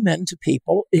recommend to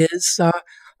people is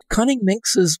Cunning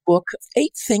Minx's book,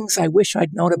 8 Things I Wish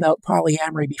I'd Known About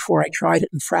Polyamory Before I Tried It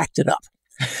and Fracked It Up.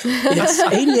 It's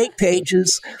 88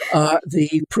 pages.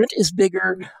 The print is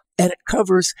bigger, and it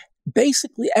covers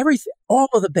basically everything, all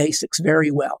of the basics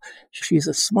very well. She's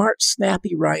a smart,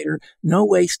 snappy writer, no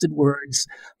wasted words.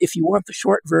 If you want the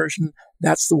short version,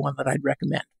 that's the one that I'd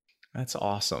recommend. That's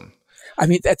awesome. I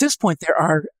mean, at this point, there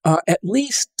are at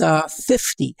least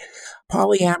 50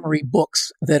 polyamory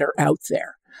books that are out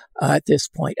there at this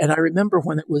point. And I remember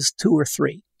when it was 2 or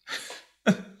 3.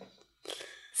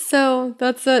 So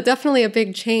that's definitely a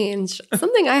big change.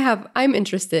 Something I'm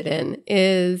interested in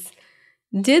is,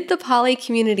 did the poly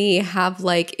community have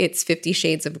like its 50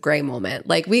 Shades of Grey moment?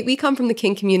 Like we come from the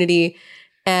kink community,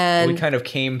 and we kind of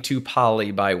came to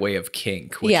poly by way of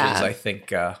kink, which is, I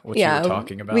think, what you were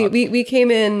talking about. We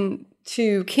came in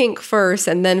to kink first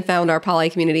and then found our poly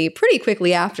community pretty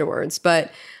quickly afterwards.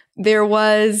 But there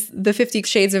was the 50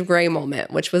 Shades of Grey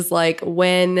moment, which was like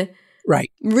when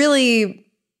really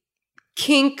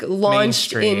kink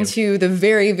launched into the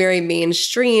very, very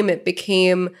mainstream. It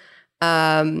became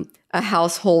a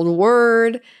household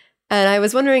word. And I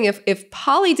was wondering if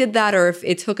poly did that, or if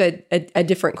it took a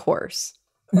different course.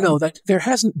 No, that there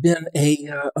hasn't been a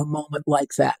moment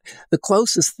like that. The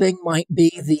closest thing might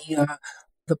be the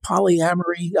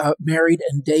polyamory, married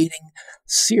and dating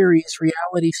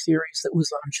reality series that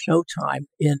was on Showtime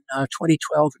in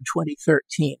 2012 and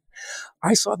 2013.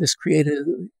 I saw this create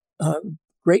a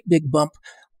great big bump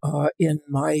in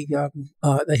my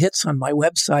the hits on my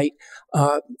website.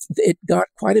 It got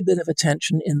quite a bit of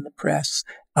attention in the press.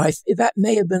 That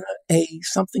may have been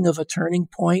something of a turning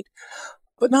point,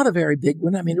 but not a very big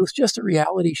one. I mean, it was just a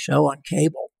reality show on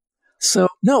cable. So,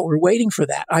 no, we're waiting for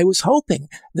that. I was hoping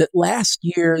that last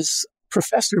year's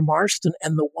Professor Marston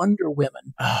and the Wonder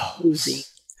Women movie,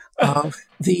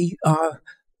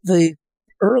 the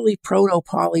early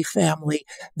proto-poly family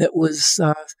that was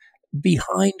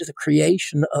behind the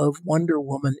creation of Wonder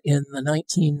Woman in the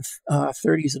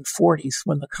 1930s and 40s,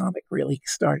 when the comic really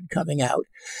started coming out.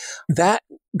 That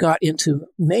got into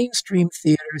mainstream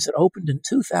theaters. It opened in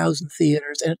 2,000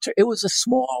 theaters, and it was a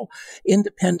small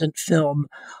independent film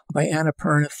by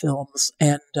Annapurna Films,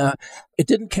 and it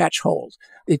didn't catch hold.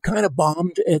 It kind of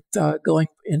bombed at going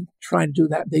and trying to do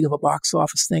that big of a box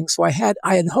office thing. So I had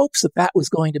hopes that was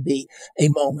going to be a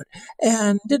moment,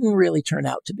 and didn't really turn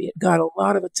out to be. It got a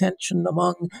lot of attention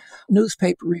among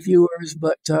newspaper reviewers,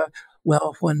 but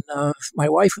when my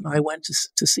wife and I went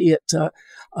to see it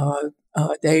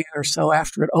a day or so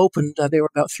after it opened, there were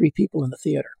about 3 people in the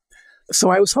theater. So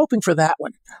I was hoping for that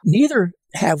one. Neither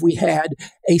have we had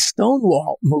a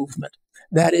Stonewall movement.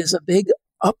 That is a big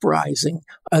uprising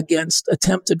against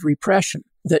attempted repression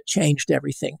that changed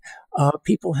everything.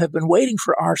 People have been waiting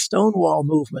for our Stonewall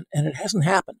movement, and it hasn't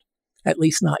happened. at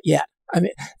least not yet. I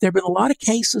mean, there have been a lot of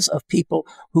cases of people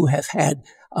who have had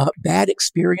bad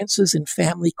experiences in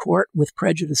family court with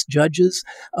prejudiced judges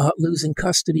losing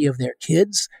custody of their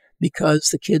kids because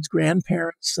the kids'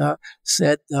 grandparents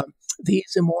said,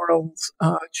 these immoral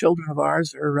children of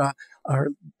ours are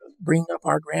bringing up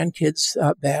our grandkids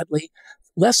badly.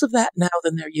 Less of that now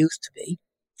than there used to be.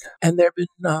 And there have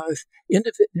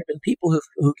been people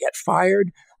who get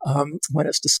fired when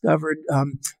it's discovered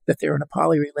that they're in a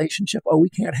poly relationship. Oh, we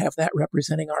can't have that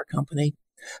representing our company.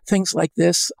 Things like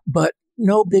this, but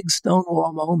no big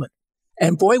Stonewall moment.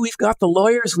 And boy, we've got the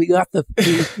lawyers, we got the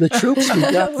troops,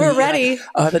 we've got we're ready.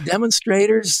 The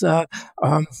demonstrators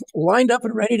lined up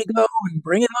and ready to go and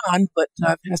bring it on, but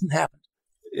it hasn't happened.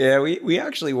 Yeah, we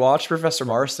actually watched Professor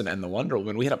Marston and the Wonder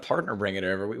Woman. We had a partner bring it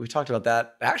over. We talked about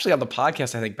that actually on the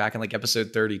podcast, I think back in like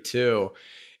episode 32.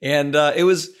 And it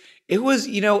was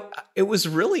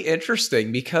really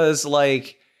interesting because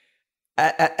like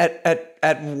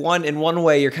in one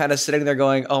way you're kind of sitting there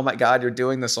going, oh my God, you're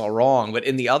doing this all wrong. But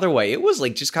in the other way, it was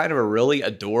like just kind of a really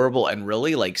adorable and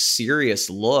really like serious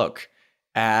look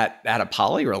at a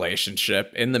poly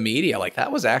relationship in the media. Like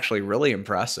that was actually really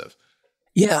impressive.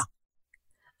 Yeah.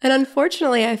 And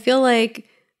unfortunately, I feel like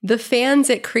the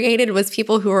fans it created was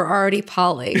people who were already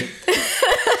poly.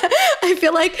 I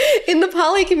feel like in the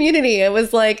poly community, it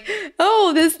was like,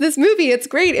 oh, this movie, it's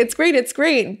great, it's great, it's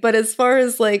great. But as far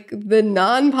as like the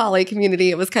non-poly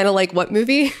community, it was kind of like, what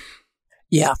movie?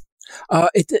 Yeah.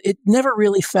 It never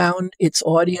really found its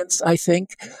audience, I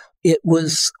think. It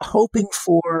was hoping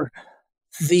for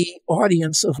the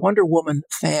audience of Wonder Woman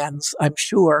fans, I'm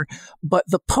sure, but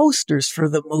the posters for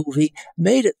the movie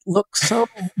made it look so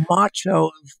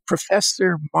macho.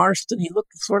 Professor Marston, he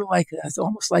looked sort of like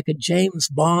almost like a James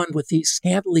Bond with these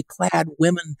scantily clad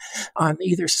women on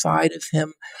either side of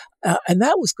him. And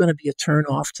that was going to be a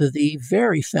turnoff to the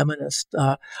very feminist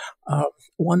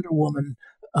Wonder Woman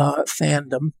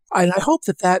fandom. And I hope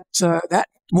that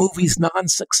movie's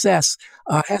non-success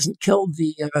hasn't killed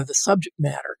the subject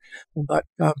matter, but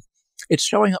it's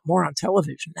showing up more on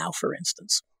television now, for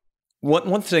instance.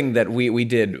 One thing that we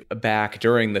did back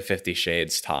during the 50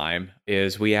 Shades time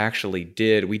is we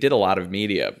did a lot of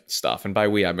media stuff, and by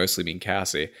we I mostly mean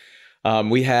Cassie.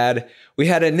 We had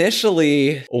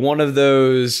initially one of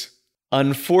those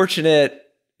unfortunate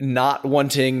not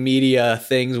wanting media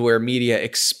things where media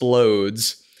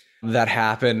explodes. That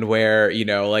happened where, you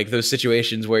know, like those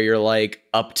situations where you're like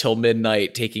up till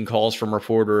midnight taking calls from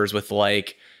reporters with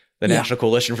like the National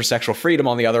Coalition for Sexual Freedom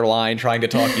on the other line trying to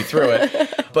talk you through it.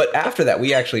 But after that,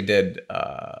 we actually did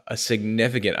a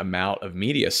significant amount of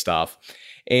media stuff.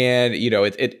 And, you know,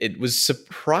 it was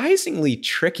surprisingly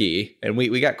tricky. And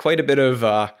we got quite a bit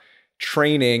of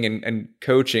training and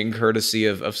coaching courtesy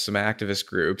of some activist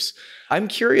groups. I'm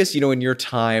curious, you know, in your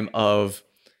time of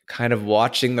kind of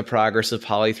watching the progress of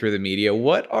poly through the media,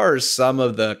 what are some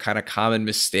of the kind of common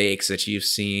mistakes that you've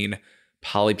seen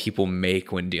poly people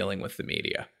make when dealing with the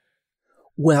media?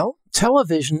 Well,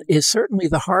 television is certainly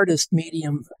the hardest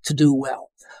medium to do well.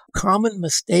 Common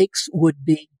mistakes would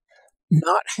be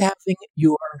not having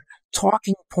your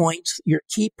talking points, your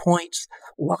key points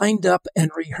lined up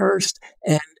and rehearsed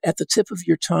and at the tip of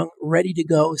your tongue, ready to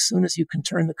go as soon as you can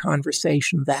turn the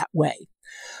conversation that way.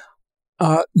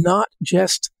 Not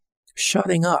just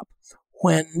shutting up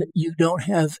when you don't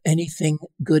have anything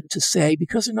good to say,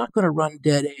 because they're not going to run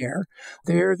dead air.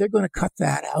 They're going to cut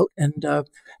that out. And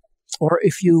or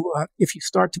if you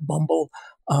start to bumble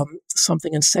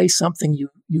something and say something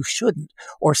you shouldn't,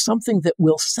 or something that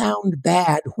will sound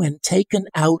bad when taken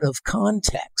out of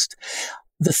context,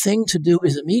 the thing to do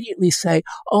is immediately say,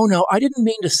 oh no, I didn't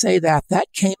mean to say that.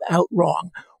 That came out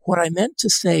wrong. What I meant to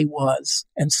say was,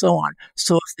 and so on.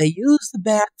 So if they use the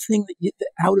bad thing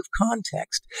out of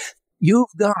context,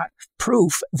 you've got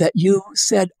proof that you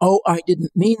said, oh, I didn't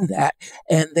mean that.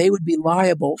 And they would be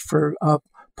liable for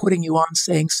putting you on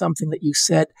saying something that you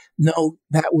said, no,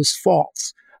 that was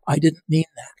false. I didn't mean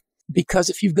that.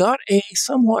 Because if you've got a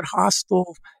somewhat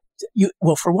hostile,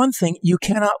 well, for one thing, you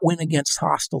cannot win against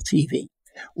hostile TV.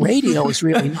 Radio is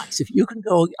really nice. If you can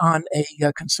go on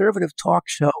a conservative talk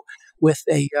show with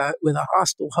a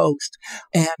hostile host,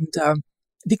 and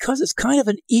because it's kind of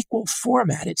an equal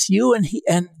format, it's you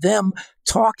and them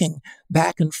talking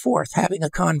back and forth, having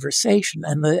a conversation,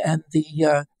 and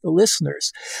the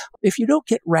listeners. If you don't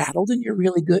get rattled and you're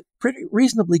really good, pretty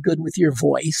reasonably good with your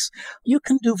voice, you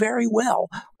can do very well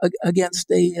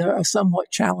against a somewhat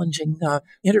challenging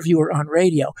interviewer on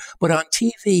radio. But on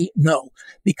TV, no,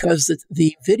 because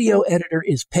the video editor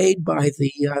is paid by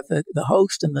the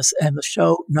host and the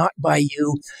show, not by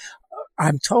you.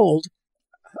 I'm told,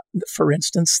 for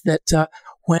instance, that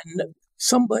when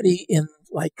somebody in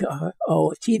like a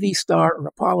TV star or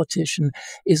a politician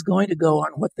is going to go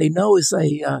on what they know is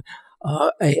a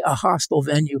hostile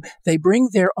venue, they bring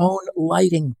their own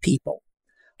lighting people.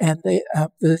 And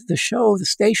the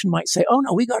station might say, oh,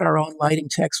 no, we got our own lighting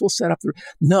techs. We'll set up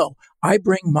No, I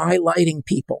bring my lighting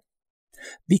people.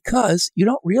 Because you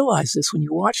don't realize this when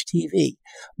you watch TV,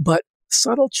 but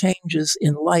subtle changes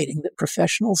in lighting that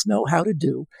professionals know how to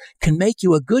do can make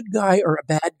you a good guy or a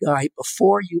bad guy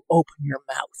before you open your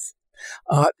mouth.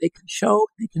 They can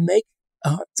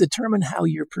determine how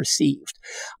you're perceived.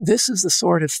 This is the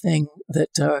sort of thing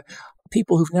that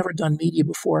people who've never done media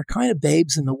before are kind of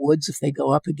babes in the woods if they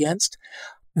go up against.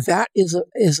 That is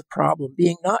a problem.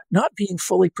 Not being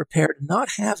fully prepared, not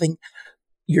having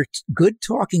your good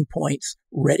talking points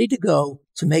ready to go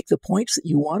to make the points that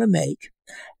you want to make,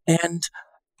 and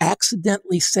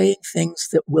accidentally saying things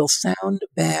that will sound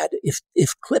bad if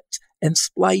clipped and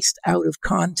spliced out of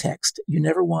context. You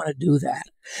never want to do that.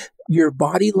 Your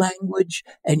body language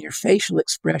and your facial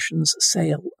expressions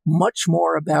say much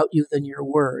more about you than your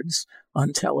words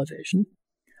on television.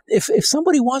 If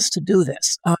somebody wants to do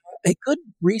this, a good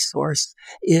resource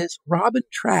is Robin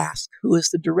Trask, who is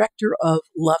the director of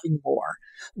Lovingmore,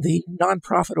 the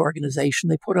nonprofit organization.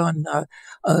 They put on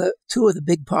two of the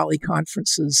big poly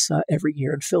conferences every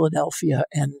year in Philadelphia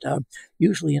and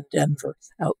usually in Denver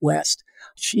out west.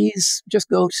 Just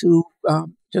go to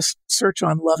just search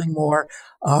on Lovingmore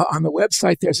on the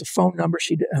website. There's a phone number.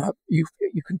 You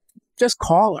can just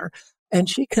call her, and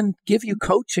she can give you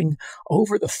coaching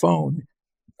over the phone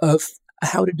of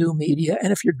how to do media.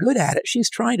 And if you're good at it,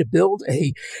 she's trying to build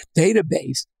a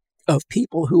database of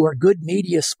people who are good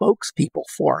media spokespeople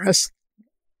for us.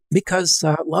 Because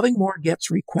Lovingmore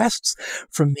gets requests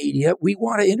from media. We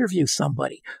want to interview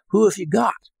somebody. Who have you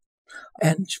got?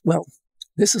 And well,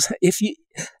 this is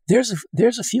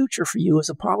there's a future for you as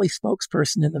a poly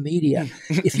spokesperson in the media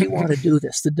if you want to do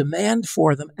this. The demand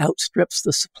for them outstrips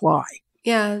the supply.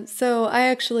 Yeah. So I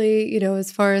actually,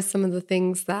 as far as some of the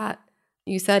things that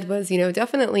you said was,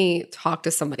 definitely talk to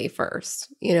somebody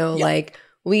first. Like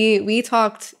we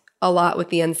talked a lot with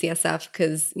the NCSF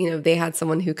because, they had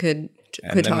someone who could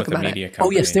talk about it. Oh,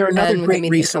 yes. They're another great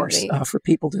resource for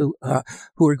people who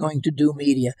are going to do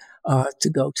media to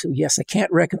go to. Yes, I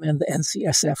can't recommend the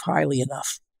NCSF highly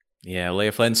enough. Yeah,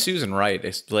 Leah Fleming, Susan Wright.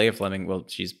 Leah Fleming, well,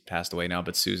 she's passed away now,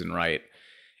 but Susan Wright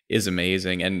is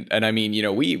amazing. And I mean,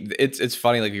 it's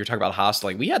funny, like you're talking about hostile.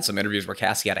 Like we had some interviews where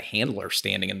Cassie had a handler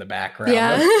standing in the background.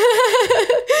 Yeah.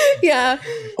 Yeah.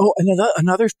 Oh,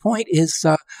 another point is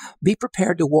be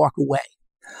prepared to walk away.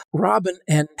 Robin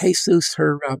and Jesus,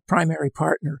 her primary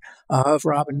partner of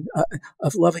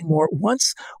Lovingmore,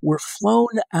 once were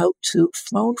flown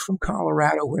from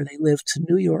Colorado, where they lived, to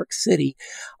New York City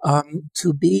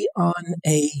to be on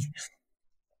a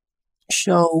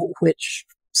show which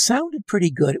sounded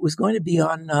pretty good. It was going to be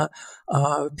on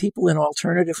people in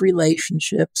alternative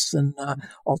relationships and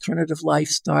alternative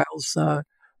lifestyles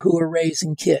who are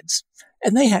raising kids.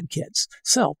 And they had kids.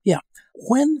 So, yeah,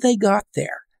 when they got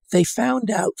there, they found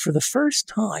out for the first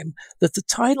time that the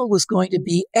title was going to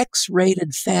be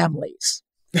X-Rated Families.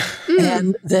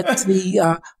 And that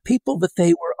the people that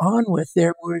they were on with,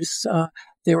 they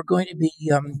were going to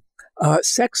be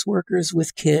sex workers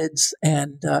with kids.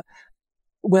 And,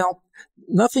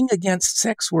 nothing against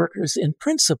sex workers in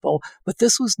principle, but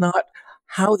this was not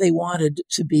how they wanted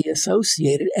to be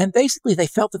associated. And basically, they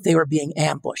felt that they were being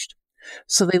ambushed.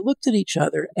 So they looked at each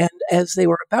other, and as they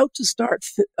were about to start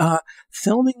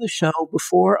filming the show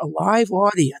before a live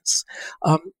audience,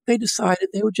 they decided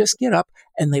they would just get up,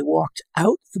 and they walked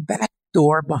out the back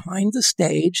door behind the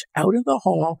stage, out in the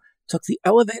hall, took the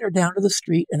elevator down to the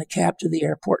street and a cab to the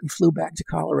airport, and flew back to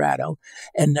Colorado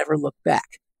and never looked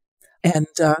back. And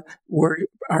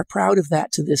are proud of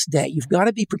that to this day. You've got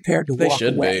to be prepared to walk away. They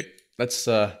should be. That's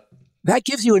That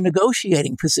gives you a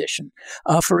negotiating position.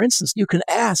 For instance, you can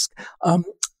ask,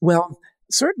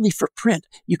 certainly for print,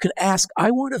 you can ask,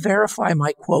 I want to verify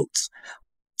my quotes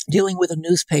dealing with a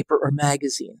newspaper or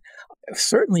magazine.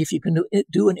 Certainly, if you can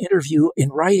do an interview in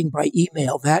writing by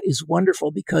email, that is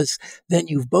wonderful, because then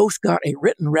you've both got a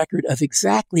written record of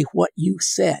exactly what you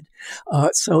said.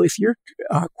 So if you're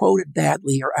quoted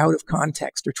badly or out of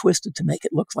context or twisted to make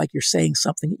it look like you're saying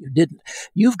something that you didn't,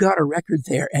 you've got a record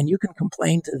there, and you can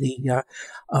complain to the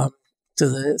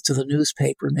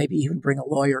newspaper, maybe even bring a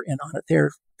lawyer in on it.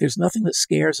 There's nothing that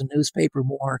scares a newspaper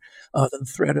more than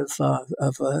threat of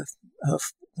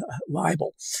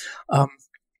libel.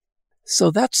 So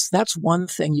that's one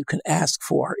thing you can ask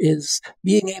for, is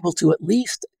being able to at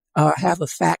least have a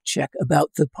fact check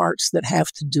about the parts that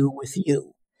have to do with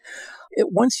you.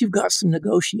 Once you've got some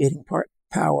negotiating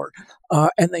power,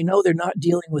 and they know they're not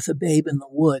dealing with a babe in the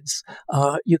woods,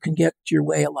 you can get your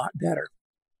way a lot better.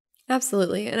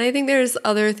 Absolutely. And I think there's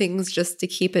other things just to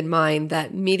keep in mind,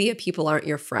 that media people aren't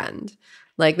your friend.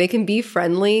 Like, they can be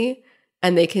friendly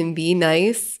and they can be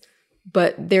nice,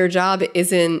 but their job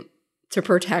isn't to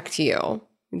protect you.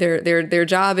 Their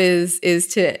job is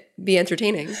to be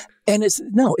entertaining. And it's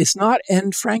not.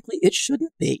 And frankly, it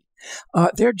shouldn't be.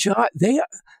 Their job, they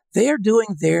are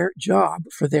doing their job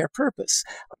for their purpose.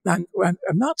 I'm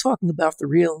not talking about the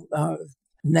real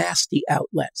nasty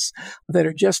outlets that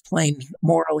are just plain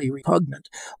morally repugnant.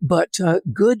 But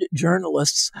good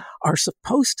journalists are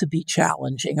supposed to be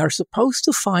challenging, are supposed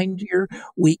to find your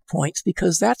weak points,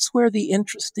 because that's where the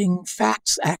interesting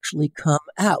facts actually come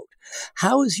out.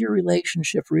 How is your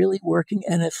relationship really working?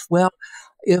 And if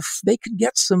they could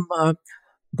get some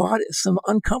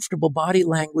uncomfortable body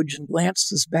language and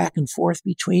glances back and forth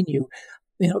between you,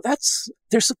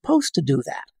 they're supposed to do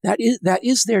that. That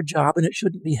is their job, and it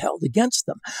shouldn't be held against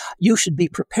them. You should be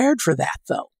prepared for that,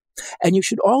 though. And you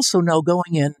should also know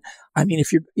going in, I mean,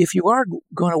 if you are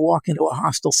going to walk into a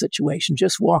hostile situation,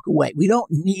 just walk away. We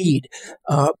don't need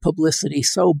publicity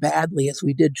so badly as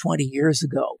we did 20 years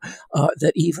ago,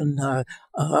 that even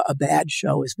a bad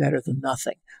show is better than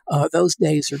nothing. Those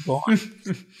days are gone.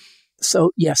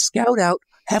 So, yes, scout out.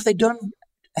 Have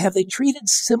they treated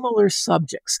similar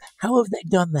subjects? How have they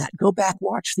done that? Go back,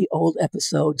 watch the old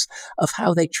episodes of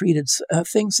how they treated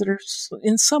things that are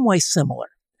in some way similar.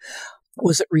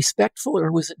 Was it respectful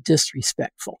or was it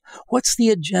disrespectful? What's the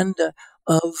agenda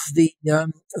of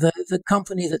the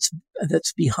company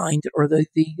that's behind it, or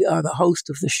the host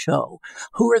of the show?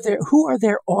 Who are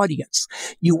their audience?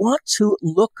 You want to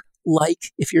look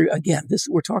like,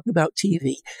 we're talking about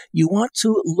TV, you want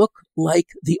to look like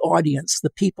the audience,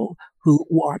 the people who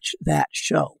watch that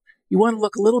show. You want to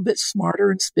look a little bit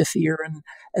smarter and spiffier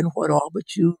and what all,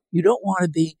 but you don't want to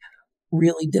be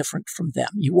really different from them.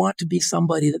 You want to be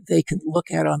somebody that they can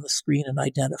look at on the screen and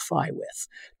identify with.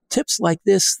 Tips like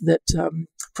this that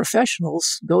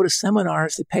professionals go to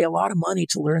seminars, they pay a lot of money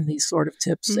to learn these sort of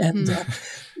tips, and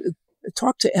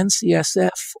talk to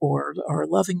NCSF or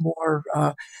Lovingmore,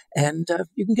 and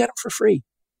you can get them for free.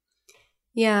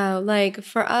 Yeah, like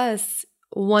for us,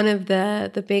 one of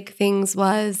the big things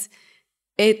was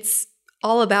it's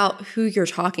all about who you're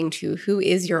talking to, who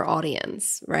is your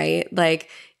audience, right? Like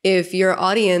if your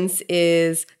audience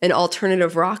is an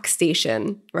alternative rock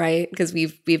station, right? Because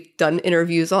we've done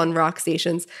interviews on rock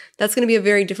stations, that's going to be a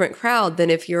very different crowd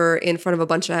than if you're in front of a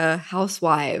bunch of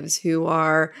housewives who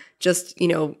are just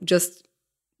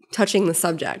touching the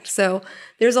subject. So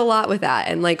there's a lot with that.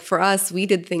 And like for us, we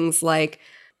did things like,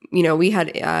 we had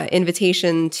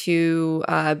invitation to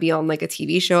be on like a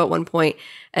TV show at one point,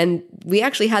 and we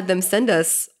actually had them send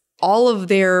us all of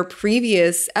their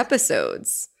previous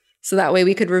episodes. So that way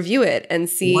we could review it and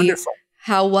see Wonderful.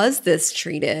 How was this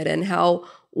treated and how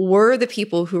were the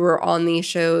people who were on these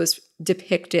shows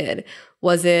depicted?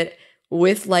 Was it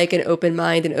with like an open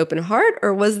mind and open heart,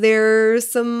 or was there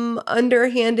some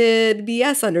underhanded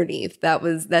BS underneath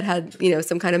that had,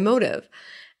 some kind of motive?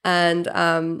 And,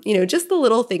 just the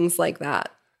little things like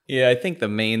that. Yeah, I think the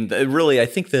main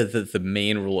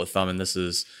rule of thumb, and this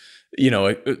is,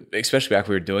 especially back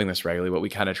when we were doing this regularly, what we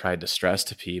kind of tried to stress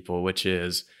to people, which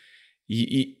is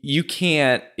you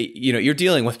can't, you're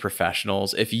dealing with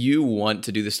professionals. If you want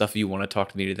to do the stuff, you want to talk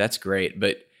to the media, that's great.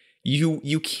 But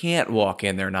you can't walk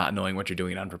in there not knowing what you're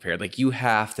doing unprepared. Like you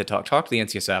have to talk to the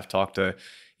NCSF, talk to,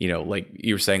 like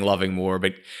you were saying, Lovingmore,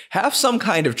 but have some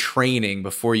kind of training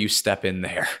before you step in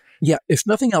there. Yeah, if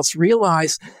nothing else,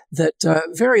 realize that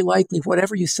very likely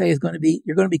whatever you say you're going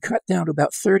to be cut down to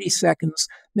about 30 seconds,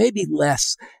 maybe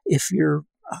less if you're,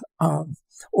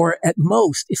 or at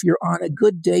most, if you're on a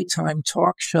good daytime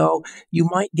talk show, you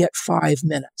might get 5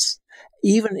 minutes,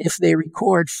 even if they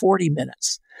record 40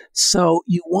 minutes. So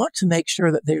you want to make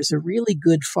sure that there's a really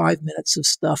good 5 minutes of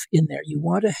stuff in there. You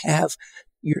want to have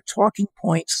your talking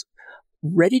points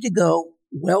ready to go,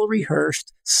 well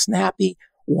rehearsed, snappy,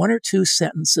 1 or 2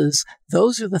 sentences.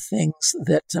 Those are the things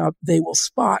that they will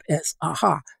spot as,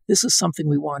 aha, this is something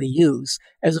we want to use,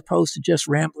 as opposed to just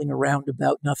rambling around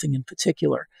about nothing in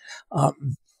particular,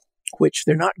 which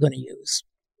they're not going to use.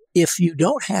 If you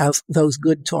don't have those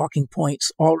good talking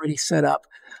points already set up,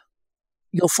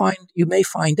 you may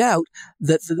find out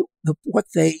that what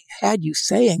they had you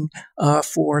saying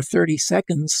for 30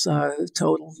 seconds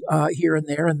total here and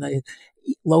there in the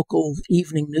local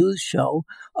evening news show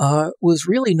was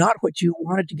really not what you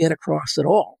wanted to get across at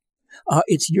all.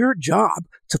 It's your job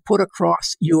to put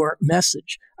across your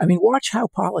message. I mean, watch how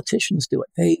politicians do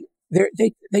it.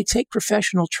 They take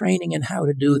professional training in how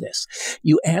to do this.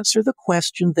 You answer the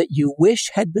question that you wish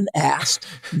had been asked,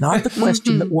 not the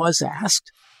question that was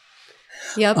asked.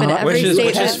 Yep, and every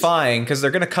which is fine because they're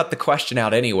going to cut the question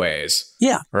out anyways.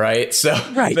 Yeah. Right? So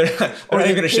right. They're not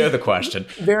even going to show the question.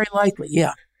 Very likely,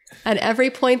 yeah. And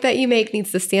every point that you make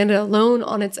needs to stand alone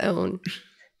on its own.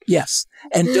 Yes.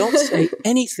 And don't say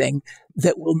anything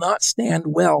that will not stand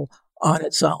well on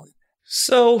its own.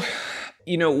 So,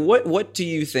 what do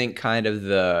you think kind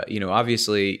of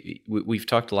obviously we've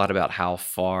talked a lot about how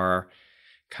far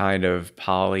kind of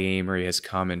polyamory has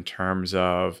come in terms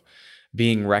of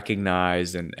being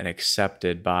recognized and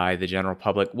accepted by the general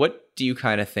public. What do you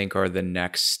kind of think are the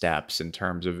next steps in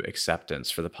terms of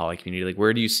acceptance for the poly community? Like,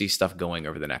 where do you see stuff going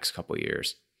over the next couple of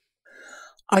years?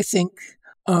 I think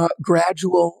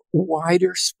gradual,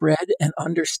 wider spread and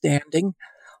understanding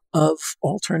of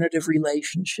alternative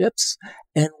relationships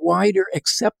and wider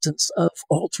acceptance of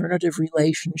alternative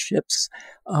relationships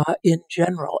in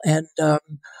general. And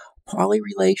poly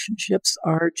relationships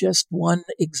are just one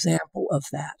example of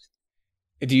that.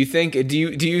 Do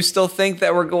you still think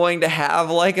that we're going to have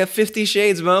like a 50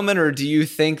 Shades moment, or do you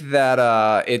think that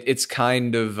it's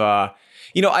kind of I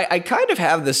kind of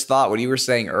have this thought when you were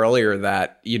saying earlier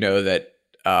that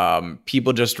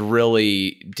people just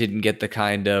really didn't get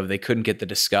they couldn't get the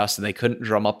disgust and they couldn't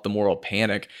drum up the moral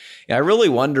panic. And I really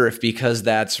wonder if because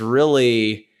that's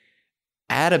really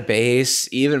at a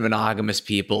base, even monogamous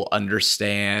people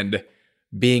understand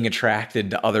being attracted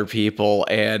to other people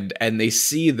and they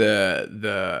see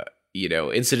the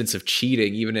incidents of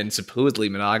cheating even in supposedly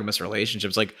monogamous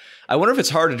relationships. Like, I wonder if it's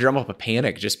hard to drum up a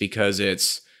panic just because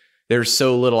there's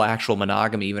so little actual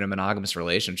monogamy even in monogamous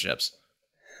relationships.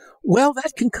 Well,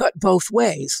 that can cut both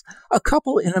ways. A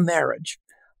couple in a marriage,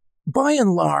 by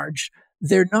and large,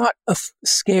 they're not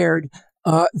scared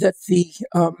that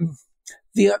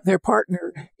their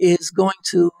partner is going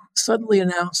to suddenly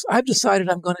announce, I've decided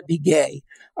I'm going to be gay.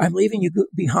 I'm leaving you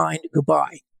behind.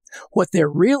 Goodbye. What they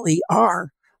really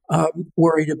are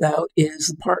worried about is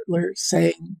the partner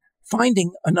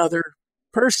finding another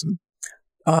person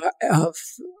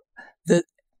that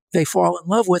they fall in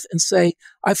love with and say,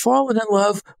 I've fallen in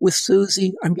love with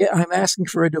Susie. I'm asking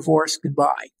for a divorce.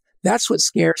 Goodbye. That's what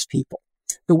scares people.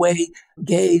 The way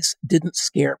gays didn't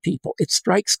scare people. It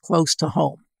strikes close to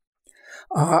home.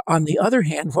 On the other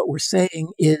hand, what we're saying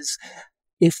is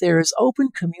if there is open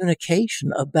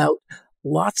communication about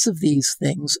lots of these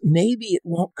things, maybe it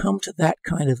won't come to that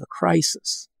kind of a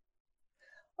crisis.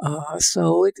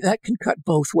 So that can cut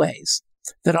both ways.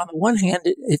 That on the one hand,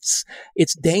 it's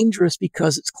dangerous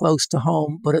because it's close to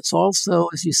home, but it's also,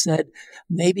 as you said,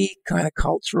 maybe kind of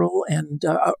cultural and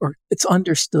or it's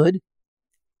understood.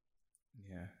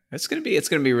 Yeah, it's gonna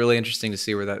be really interesting to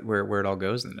see where it all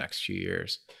goes in the next few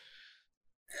years.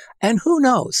 And who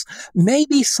knows?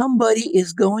 Maybe somebody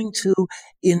is going to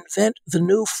invent the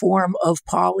new form of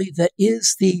poly that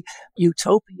is the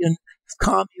utopian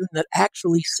commune that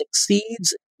actually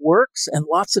succeeds, works, and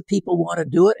lots of people want to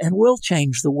do it and will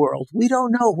change the world. We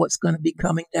don't know what's going to be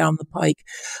coming down the pike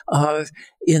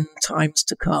in times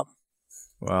to come.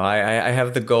 Well, I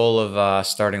have the goal of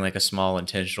starting like a small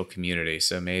intentional community,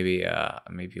 so maybe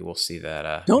we'll see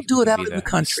that. Don't do it out in the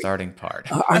country. Starting part.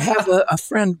 I have a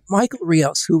friend, Michael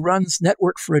Rios, who runs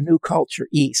Network for a New Culture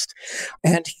East,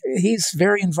 and he's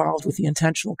very involved with the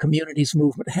intentional communities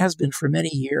movement. Has been for many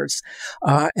years,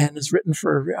 and has written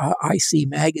for IC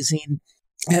Magazine.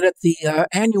 And at the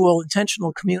annual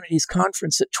Intentional Communities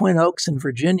Conference at Twin Oaks in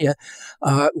Virginia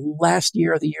last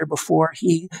year or the year before,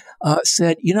 he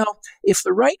said, if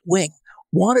the right wing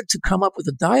wanted to come up with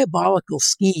a diabolical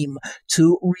scheme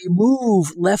to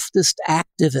remove leftist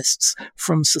activists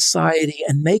from society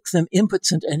and make them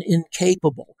impotent and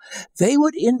incapable, they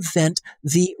would invent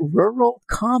the rural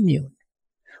commune,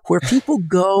 where people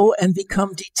go and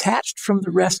become detached from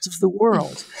the rest of the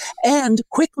world and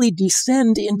quickly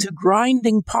descend into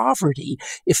grinding poverty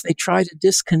if they try to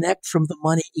disconnect from the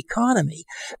money economy.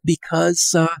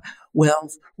 Because,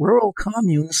 rural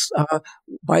communes,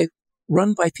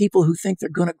 run by people who think they're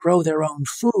going to grow their own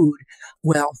food,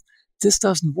 this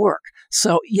doesn't work.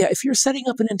 So, if you're setting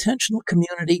up an intentional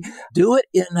community, do it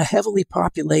in a heavily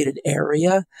populated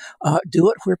area.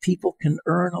 Do it where people can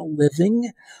earn a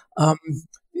living.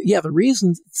 The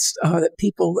reason that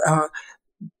people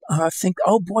think,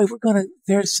 oh boy,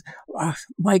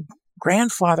 my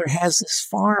grandfather has this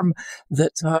farm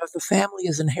that the family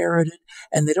has inherited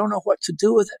and they don't know what to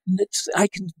do with it. And I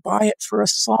can buy it for a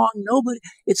song.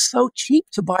 It's so cheap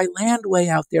to buy land way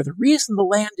out there. The reason the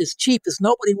land is cheap is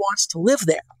nobody wants to live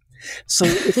there. So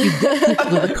if you get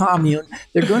people to the commune,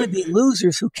 they're going to be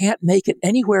losers who can't make it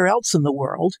anywhere else in the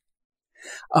world.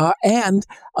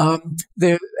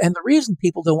 The reason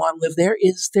people don't want to live there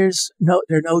is there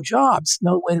are no jobs,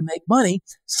 no way to make money.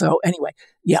 So anyway,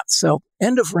 so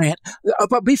end of rant.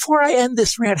 But before I end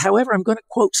this rant, however, I'm going to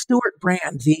quote Stuart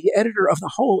Brand, the editor of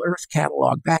the Whole Earth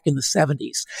catalog back in the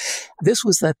 70s. This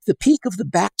was the peak of the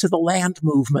Back to the Land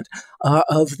movement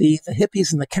of the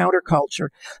hippies and the counterculture.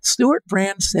 Stuart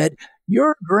Brand said,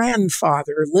 "Your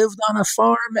grandfather lived on a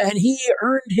farm and he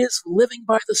earned his living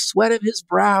by the sweat of his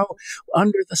brow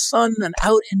under the sun and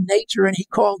out in nature, and he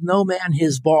called no man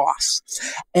his boss.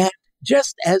 And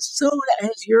just as soon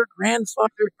as your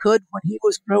grandfather could when he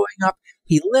was growing up,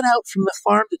 he lit out from the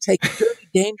farm to take a dirty,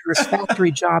 dangerous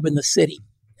factory job in the city.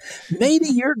 Maybe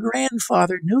your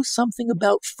grandfather knew something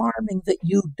about farming that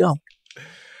you don't."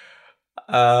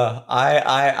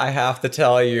 I have to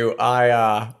tell you,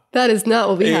 that is not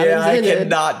what we have intended. I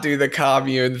cannot do the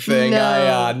commune thing.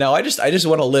 No. I just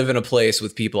want to live in a place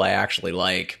with people I actually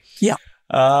like. Yeah.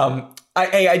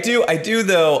 I do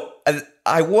though.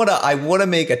 I wanna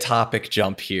make a topic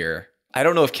jump here. I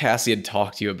don't know if Cassie had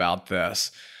talked to you about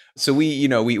this. So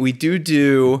we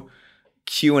do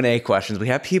Q&A questions. We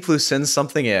have people who send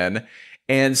something in,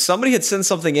 and somebody had sent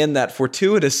something in that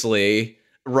fortuitously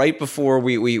right before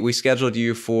we scheduled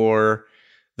you for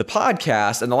the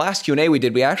podcast. And the last Q&A we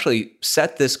did, we actually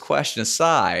set this question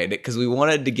aside because we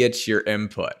wanted to get your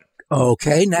input.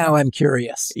 Okay, now I'm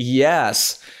curious.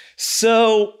 Yes.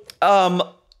 So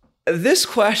this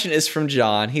question is from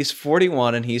John. He's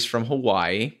 41 and he's from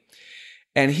Hawaii.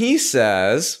 And he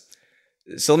says,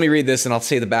 so let me read this and I'll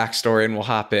say the backstory and we'll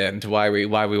hop into why we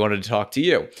wanted to talk to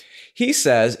you. He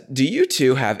says, "Do you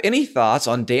two have any thoughts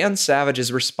on Dan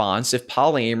Savage's response if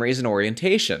polyamory is an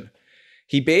orientation?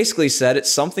 He basically said it's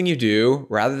something you do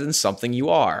rather than something you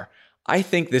are. I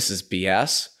think this is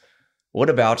BS. What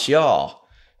about y'all?"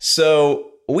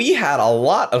 So we had a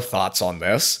lot of thoughts on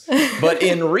this, but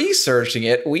in researching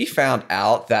it, we found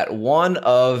out that one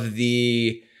of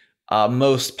the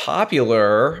most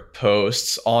popular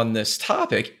posts on this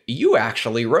topic you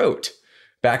actually wrote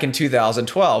back in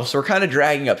 2012. So we're kind of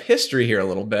dragging up history here a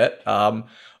little bit.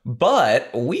 But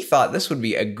we thought this would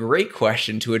be a great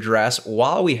question to address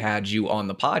while we had you on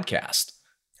the podcast.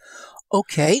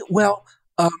 Okay, well,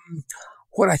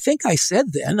 what I think I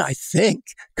said then,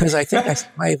 because I think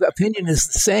my opinion is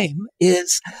the same,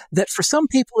 is that for some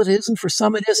people it is and for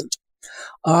some it isn't.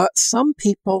 Some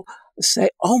people say,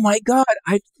 "Oh my God,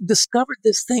 I discovered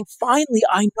this thing. Finally,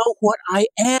 I know what I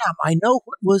am. I know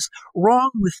what was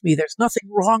wrong with me. There's nothing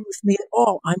wrong with me at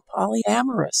all. I'm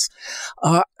polyamorous.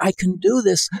 I can do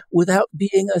this without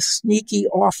being a sneaky,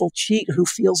 awful cheat who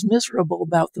feels miserable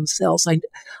about themselves.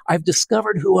 I've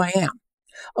discovered who I am."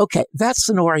 Okay, that's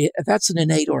an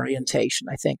innate orientation.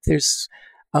 I think there's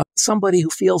somebody who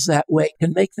feels that way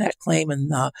can make that claim,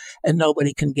 and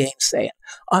nobody can gainsay it.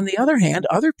 On the other hand,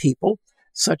 other people,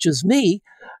 such as me,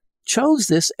 chose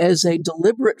this as a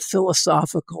deliberate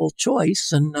philosophical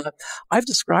choice, and I've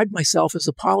described myself as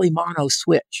a polymono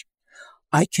switch.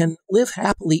 I can live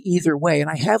happily either way, and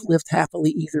I have lived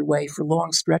happily either way for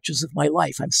long stretches of my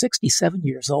life. I'm 67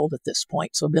 years old at this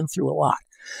point, so I've been through a lot.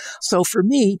 So for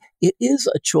me, it is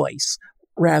a choice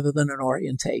rather than an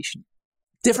orientation.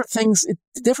 Different things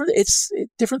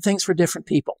for different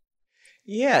people.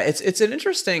 Yeah, it's an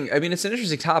interesting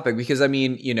topic because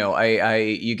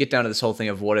you get down to this whole thing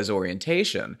of what is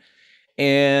orientation.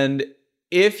 And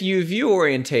if you view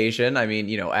orientation,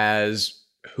 as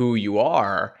who you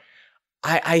are,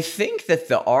 I think that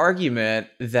the argument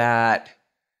that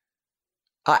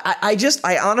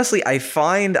I honestly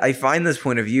find this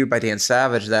point of view by Dan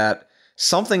Savage that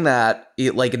something that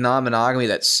like non-monogamy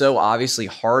that's so obviously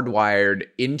hardwired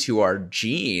into our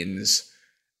genes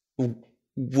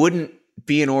wouldn't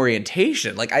be an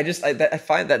orientation. Like I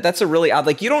find that's a really odd,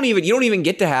 like you don't even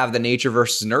get to have the nature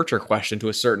versus nurture question to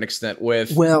a certain extent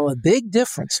with. Well, a big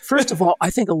difference. First of all,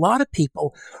 I think a lot of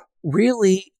people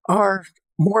really are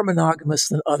more monogamous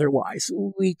than otherwise.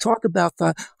 We talk about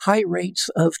the high rates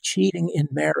of cheating in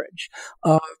marriage.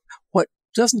 What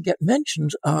doesn't get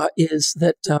mentioned is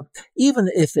that even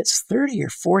if it's 30 or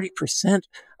 40%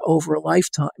 over a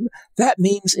lifetime, that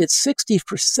means it's 60%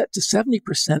 to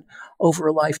 70% over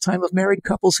a lifetime of married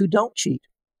couples who don't cheat.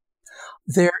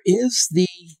 There is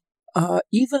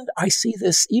I see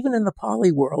this even in the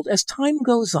poly world, as time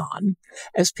goes on,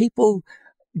 as people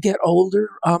get older,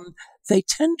 they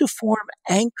tend to form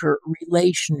anchor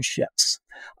relationships.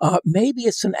 Maybe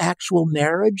it's an actual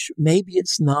marriage, maybe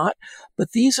it's not,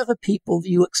 but these are the people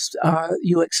you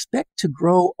expect to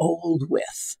grow old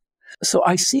with. So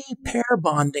I see pair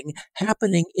bonding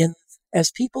happening as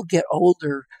people get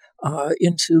older.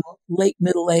 into late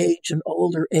middle age and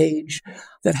older age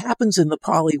that happens in the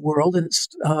poly world, and it's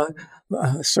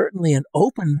certainly an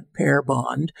open pair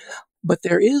bond, but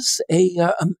there is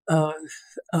a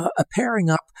pairing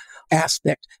up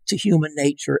aspect to human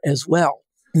nature as well.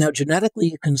 Now, genetically,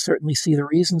 you can certainly see the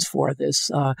reasons for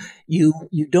this.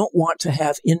 You don't want to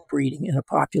have inbreeding in a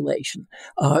population.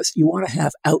 You want to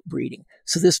have outbreeding.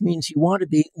 So this means you want to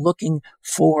be looking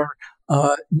for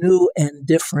new and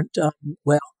different,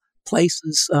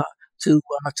 places to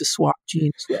swap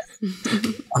genes with.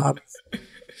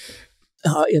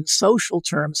 In social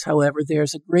terms, however,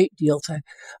 there's a great deal to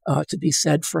be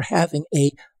said for having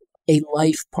a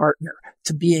life partner,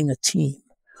 to being a team.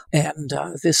 And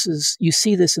you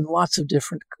see this in lots of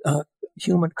different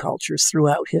human cultures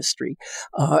throughout history,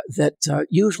 that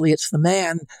usually it's the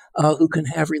man who can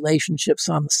have relationships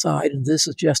on the side, and this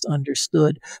is just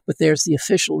understood, but there's the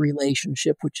official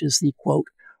relationship, which is the, quote,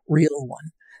 real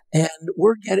one. And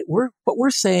what we're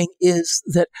saying is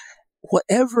that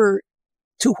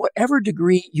to whatever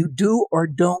degree you do or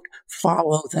don't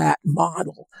follow that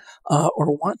model,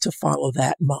 or want to follow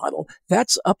that model,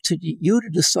 that's up to you to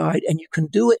decide, and you can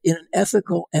do it in an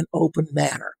ethical and open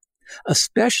manner,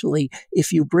 especially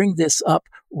if you bring this up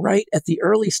right at the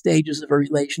early stages of a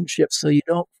relationship so you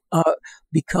don't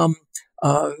become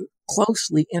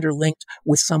closely interlinked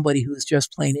with somebody who's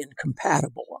just plain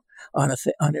incompatible on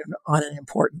an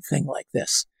important thing like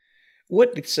this.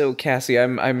 So Cassie,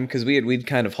 I'm because we'd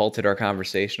kind of halted our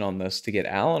conversation on this to get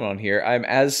Alan on here. I'm,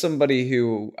 as somebody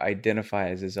who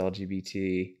identifies as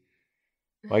LGBT.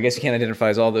 Well, I guess you can't identify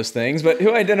as all those things, but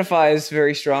who identifies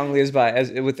very strongly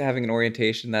with having an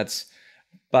orientation that's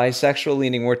bisexual,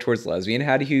 leaning more towards lesbian.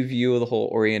 How do you view the whole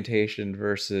orientation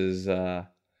versus?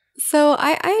 So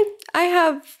I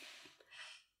have.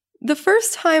 The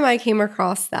first time I came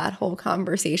across that whole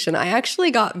conversation, I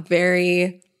actually got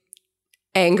very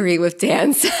angry with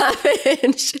Dan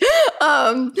Savage.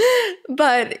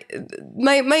 But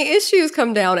my issues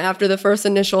come down after the first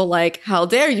initial, like, how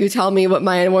dare you tell me what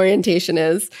my orientation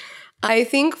is? I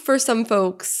think for some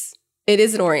folks, it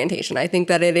is an orientation. I think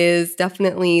that it is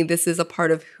definitely, this is a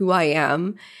part of who I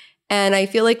am. And I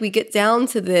feel like we get down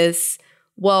to this,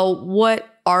 well, what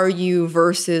are you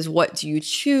versus what do you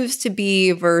choose to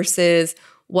be versus,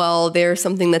 well, there's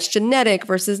something that's genetic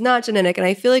versus not genetic. And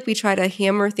I feel like we try to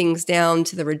hammer things down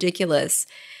to the ridiculous.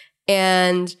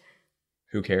 And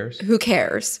who cares? Who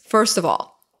cares, first of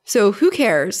all? So who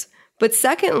cares? But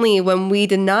secondly, when we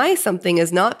deny something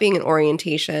as not being an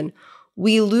orientation,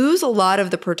 we lose a lot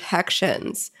of the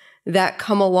protections that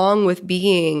come along with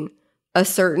being a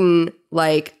certain,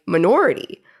 like,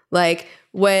 minority. Like,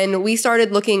 when we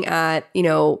started looking at,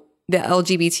 the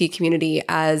LGBT community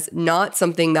as not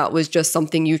something that was just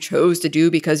something you chose to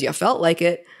do because you felt like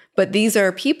it, but these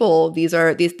are people, this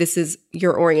is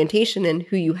your orientation and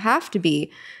who you have to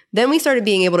be, then we started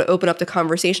being able to open up the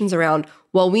conversations around,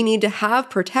 well, we need to have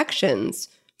protections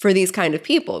for these kind of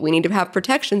people. We need to have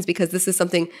protections because this is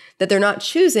something that they're not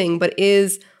choosing, but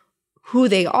is who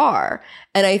they are.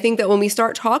 And I think that when we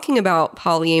start talking about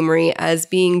polyamory as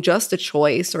being just a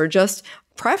choice or just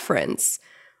preference,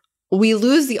 we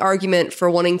lose the argument for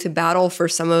wanting to battle for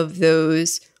some of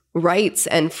those rights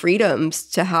and freedoms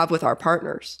to have with our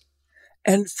partners.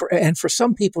 And for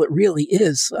some people, it really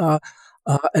is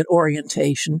an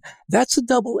orientation. That's a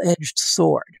double-edged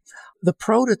sword. The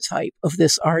prototype of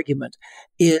this argument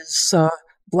is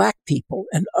Black people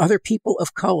and other people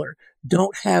of color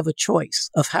don't have a choice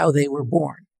of how they were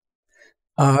born.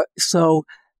 So,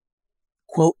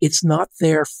 quote, it's not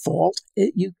their fault,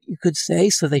 you could say,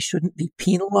 so they shouldn't be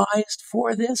penalized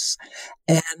for this.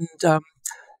 And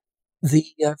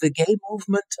the gay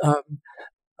movement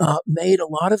made a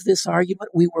lot of this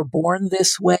argument. We were born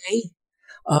this way.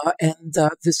 And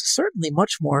this is certainly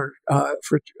much more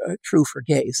true for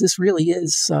gays. This really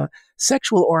is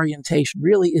sexual orientation,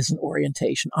 really is an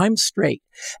orientation. I'm straight,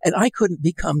 and I couldn't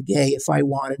become gay if I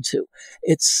wanted to.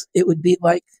 It would be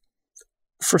like,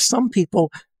 for some people,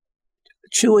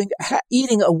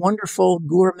 eating a wonderful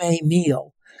gourmet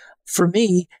meal. For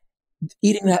me,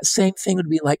 eating that same thing would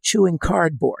be like chewing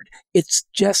cardboard. It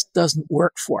just doesn't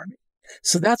work for me.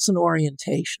 So that's an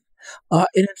orientation. And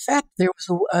in fact, there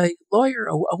was a lawyer,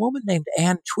 a woman named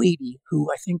Anne Tweedy, who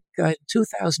I think in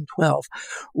 2012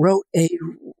 wrote a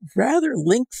rather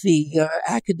lengthy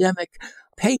academic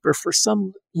paper for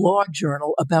some law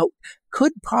journal about,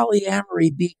 could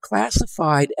polyamory be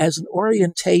classified as an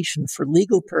orientation for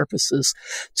legal purposes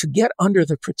to get under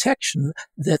the protection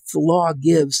that the law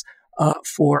gives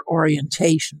for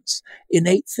orientations,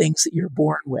 innate things that you're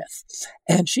born with.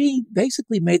 And she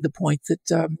basically made the point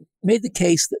that made the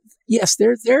case that, yes,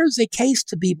 there's a case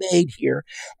to be made here,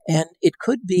 and it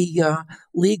could be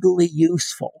legally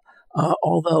useful,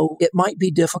 although it might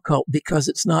be difficult because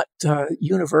it's not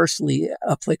universally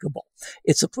applicable.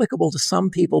 It's applicable to some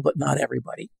people, but not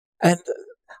everybody. And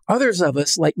others of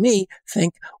us, like me,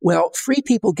 think, well, free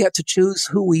people get to choose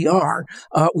who we are.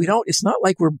 It's not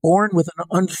like we're born with an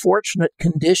unfortunate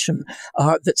condition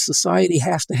that society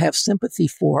has to have sympathy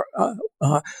for,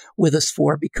 with us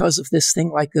for because of this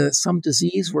thing like some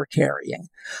disease we're carrying.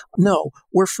 No,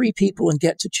 we're free people and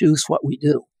get to choose what we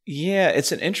do. Yeah,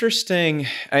 it's an interesting,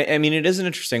 I mean, it is an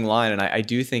interesting line. And I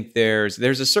do think there's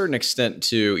a certain extent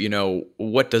to,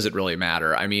 what does it really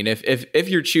matter? I mean, if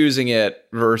you're choosing it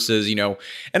versus,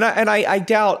 and I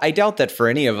doubt that for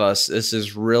any of us, this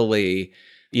is really,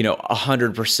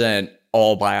 100%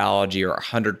 all biology or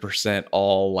 100%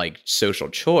 all like social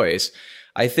choice.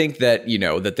 I think that,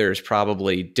 that there's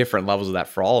probably different levels of that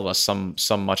for all of us, some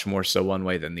much more so one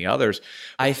way than the others.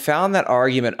 I found that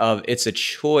argument of it's a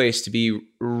choice to be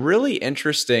really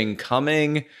interesting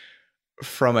coming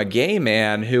from a gay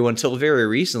man who until very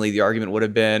recently, the argument would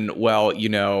have been, well,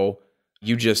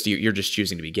 you're just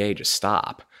choosing to be gay, just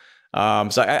stop.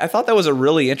 So I thought that was a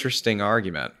really interesting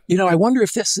argument. I wonder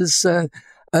if this is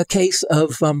a case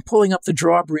of pulling up the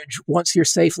drawbridge once you're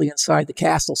safely inside the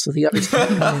castle, so the others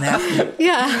can come in after you.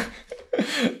 Yeah,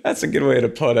 that's a good way to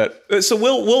put it. So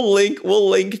we'll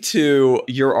link to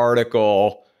your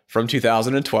article from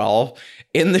 2012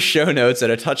 in the show notes at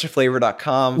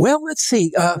atouchofflavor.com. Well, let's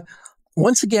see.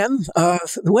 Once again,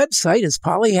 the website is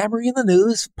Polyamory in the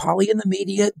News,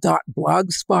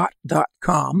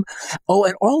 polyinthemedia.blogspot.com. Oh,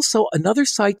 and also another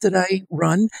site that I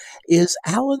run is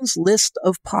Alan's List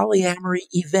of Polyamory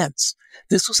Events.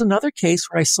 This was another case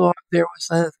where I saw there was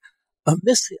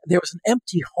there was an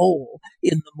empty hole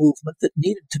in the movement that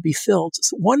needed to be filled.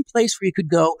 It's one place where you could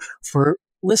go for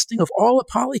listing of all the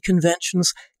poly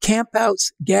conventions,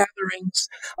 campouts, gatherings,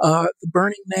 the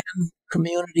Burning Man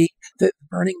community, the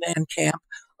Burning Man camp,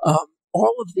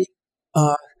 all of the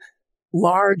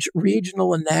large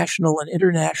regional and national and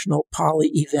international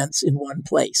poly events in one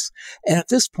place. And at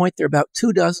this point, there are about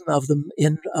 24 of them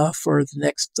in for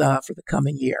the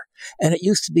coming year. And it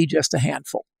used to be just a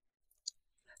handful.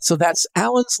 So that's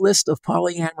Alan's List of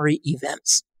Polyamory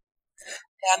Events.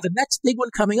 And the next big one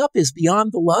coming up is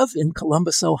Beyond the Love in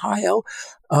Columbus, Ohio,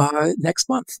 next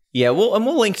month. Yeah, we'll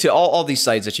link to all these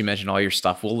sites that you mentioned, all your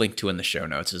stuff. We'll link to in the show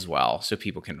notes as well, so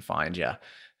people can find you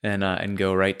and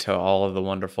go right to all of the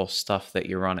wonderful stuff that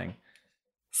you're running.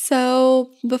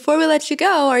 So before we let you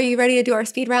go, are you ready to do our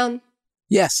speed round?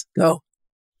 Yes, go.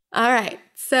 All right.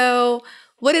 So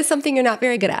what is something you're not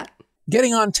very good at?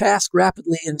 Getting on task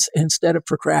rapidly instead of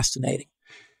procrastinating.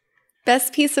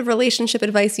 Best piece of relationship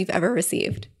advice you've ever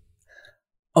received?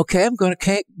 Okay, I'm going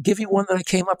to give you one that I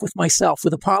came up with myself.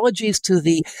 With apologies to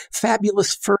the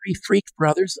fabulous furry freak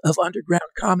brothers of underground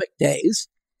comic days.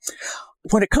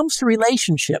 When it comes to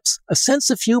relationships, a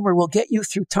sense of humor will get you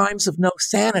through times of no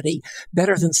sanity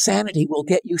better than sanity will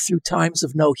get you through times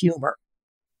of no humor.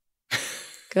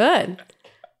 Good.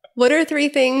 What are 3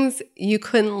 things you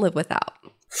couldn't live without?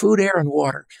 Food, air, and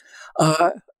water.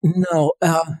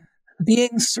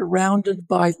 Being surrounded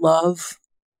by love,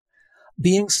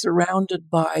 being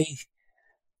surrounded by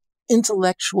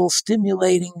intellectual,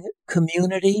 stimulating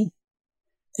community,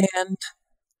 and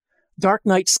dark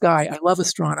night sky. I love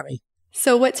astronomy.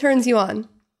 So what turns you on?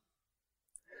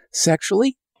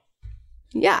 Sexually?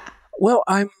 Yeah. Well,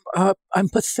 I'm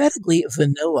pathetically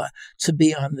vanilla to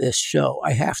be on this show,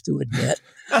 I have to admit.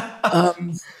 I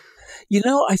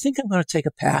think I'm going to take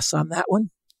a pass on that one.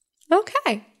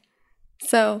 Okay.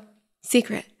 So,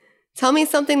 secret. Tell me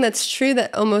something that's true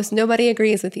that almost nobody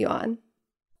agrees with you on.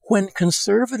 When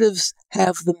conservatives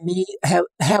have a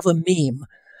meme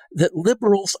that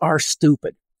liberals are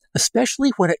stupid,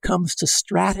 especially when it comes to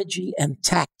strategy and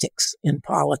tactics in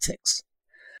politics.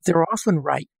 They're often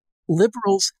right.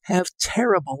 Liberals have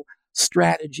terrible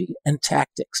strategy and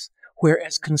tactics,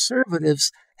 whereas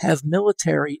conservatives have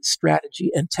military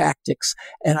strategy and tactics.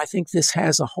 And I think this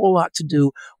has a whole lot to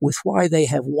do with why they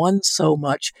have won so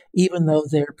much, even though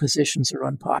their positions are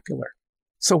unpopular.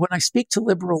 So when I speak to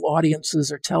liberal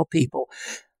audiences or tell people,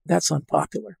 that's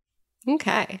unpopular.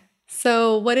 Okay.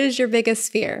 So what is your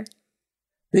biggest fear?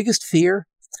 Biggest fear?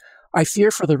 I fear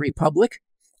for the Republic.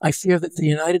 I fear that the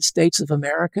United States of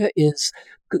America is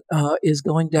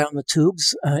going down the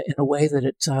tubes in a way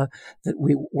that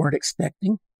we weren't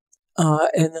expecting. And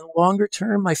in the longer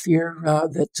term, I fear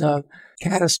that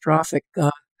catastrophic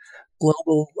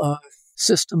global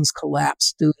systems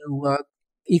collapse due to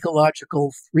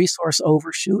ecological resource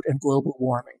overshoot and global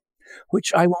warming.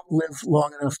 which I won't live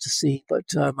long enough to see, but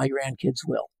my grandkids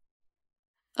will.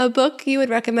 A book you would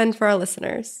recommend for our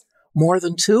listeners? More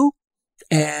Than Two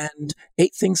and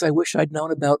 8 Things I Wish I'd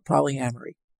Known About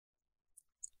Polyamory.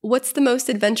 What's the most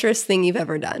adventurous thing you've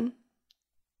ever done?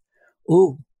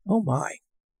 Oh my.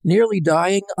 Nearly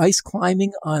dying ice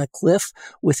climbing on a cliff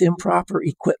with improper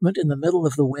equipment in the middle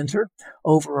of the winter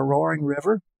over a roaring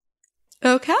river.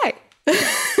 Okay.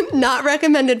 Not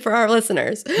recommended for our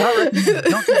listeners. Not recommended.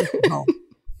 Don't do it at home.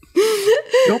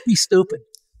 Don't be stupid.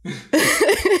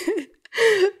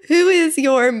 Who is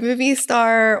your movie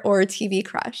star or TV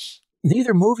crush?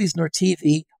 Neither movies nor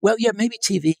TV. Well, yeah, maybe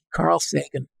TV. Carl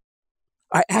Sagan.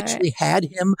 I actually had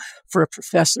him for a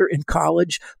professor in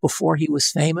college before he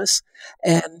was famous,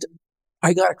 and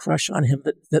I got a crush on him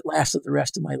that lasted the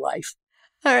rest of my life.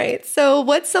 All right. So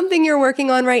what's something you're working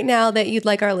on right now that you'd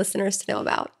like our listeners to know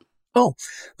about? Oh,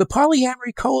 the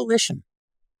Polyamory Coalition,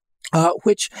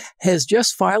 which has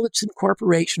just filed its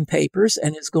incorporation papers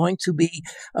and is going to be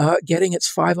getting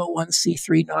its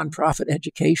 501c3 nonprofit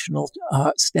educational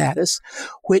status,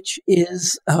 which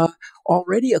is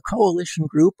already a coalition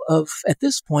group of, at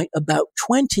this point, about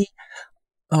 20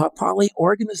 poly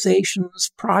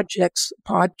organizations, projects,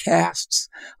 podcasts,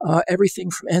 everything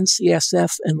from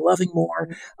NCSF and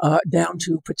Lovingmore down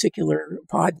to particular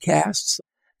podcasts.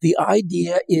 The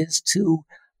idea is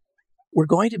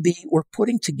we're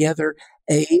putting together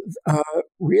a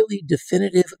really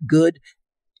definitive, good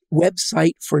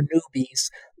website for newbies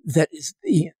that is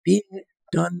being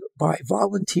done by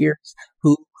volunteers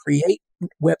who create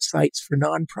websites for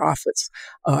nonprofits.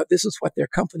 This is what their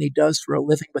company does for a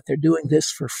living, but they're doing this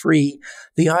for free.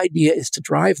 The idea is to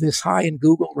drive this high in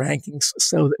Google rankings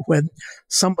so that when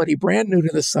somebody brand new to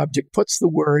the subject puts the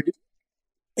word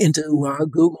into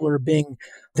Google or Bing,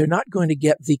 they're not going to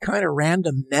get the kind of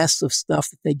random mess of stuff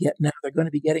that they get now. They're going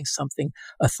to be getting something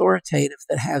authoritative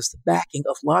that has the backing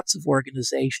of lots of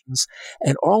organizations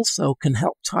and also can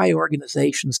help tie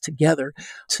organizations together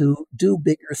to do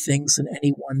bigger things than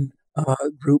any one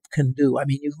group can do. I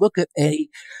mean, you look at any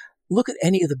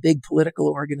of the big political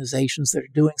organizations that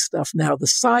are doing stuff now. The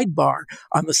sidebar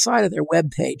on the side of their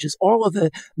webpage is all of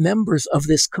the members of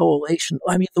this coalition.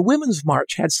 I mean, the Women's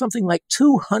March had something like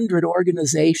 200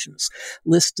 organizations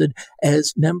listed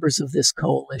as members of this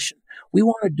coalition. We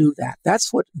want to do that.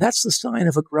 That's the sign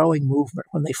of a growing movement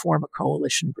when they form a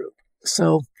coalition group.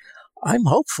 So I'm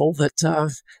hopeful that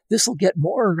this will get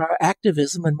more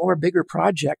activism and more bigger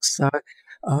projects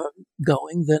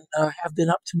going than have been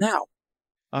up to now.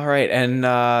 All right. And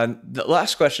the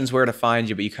last question is where to find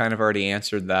you, but you kind of already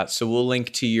answered that. So we'll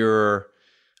link to your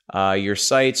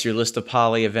sites, your list of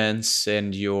poly events,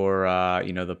 and your,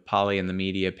 the poly and the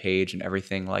media page and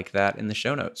everything like that in the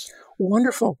show notes.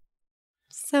 Wonderful.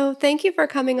 So thank you for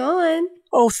coming on.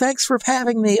 Oh, thanks for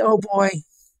having me. Oh, boy.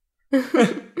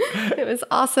 It was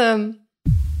awesome.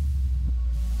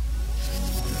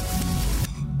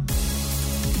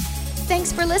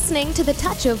 Thanks for listening to the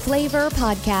Touch of Flavor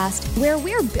podcast, where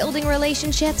we're building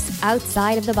relationships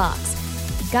outside of the box.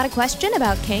 Got a question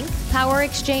about kink, power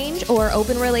exchange, or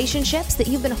open relationships that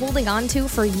you've been holding on to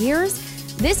for years?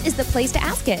 This is the place to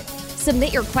ask it.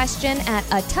 Submit your question at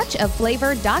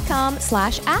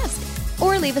atouchofflavor.com/ask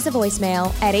or leave us a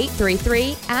voicemail at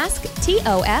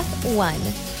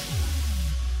 833-ASK-TOF1.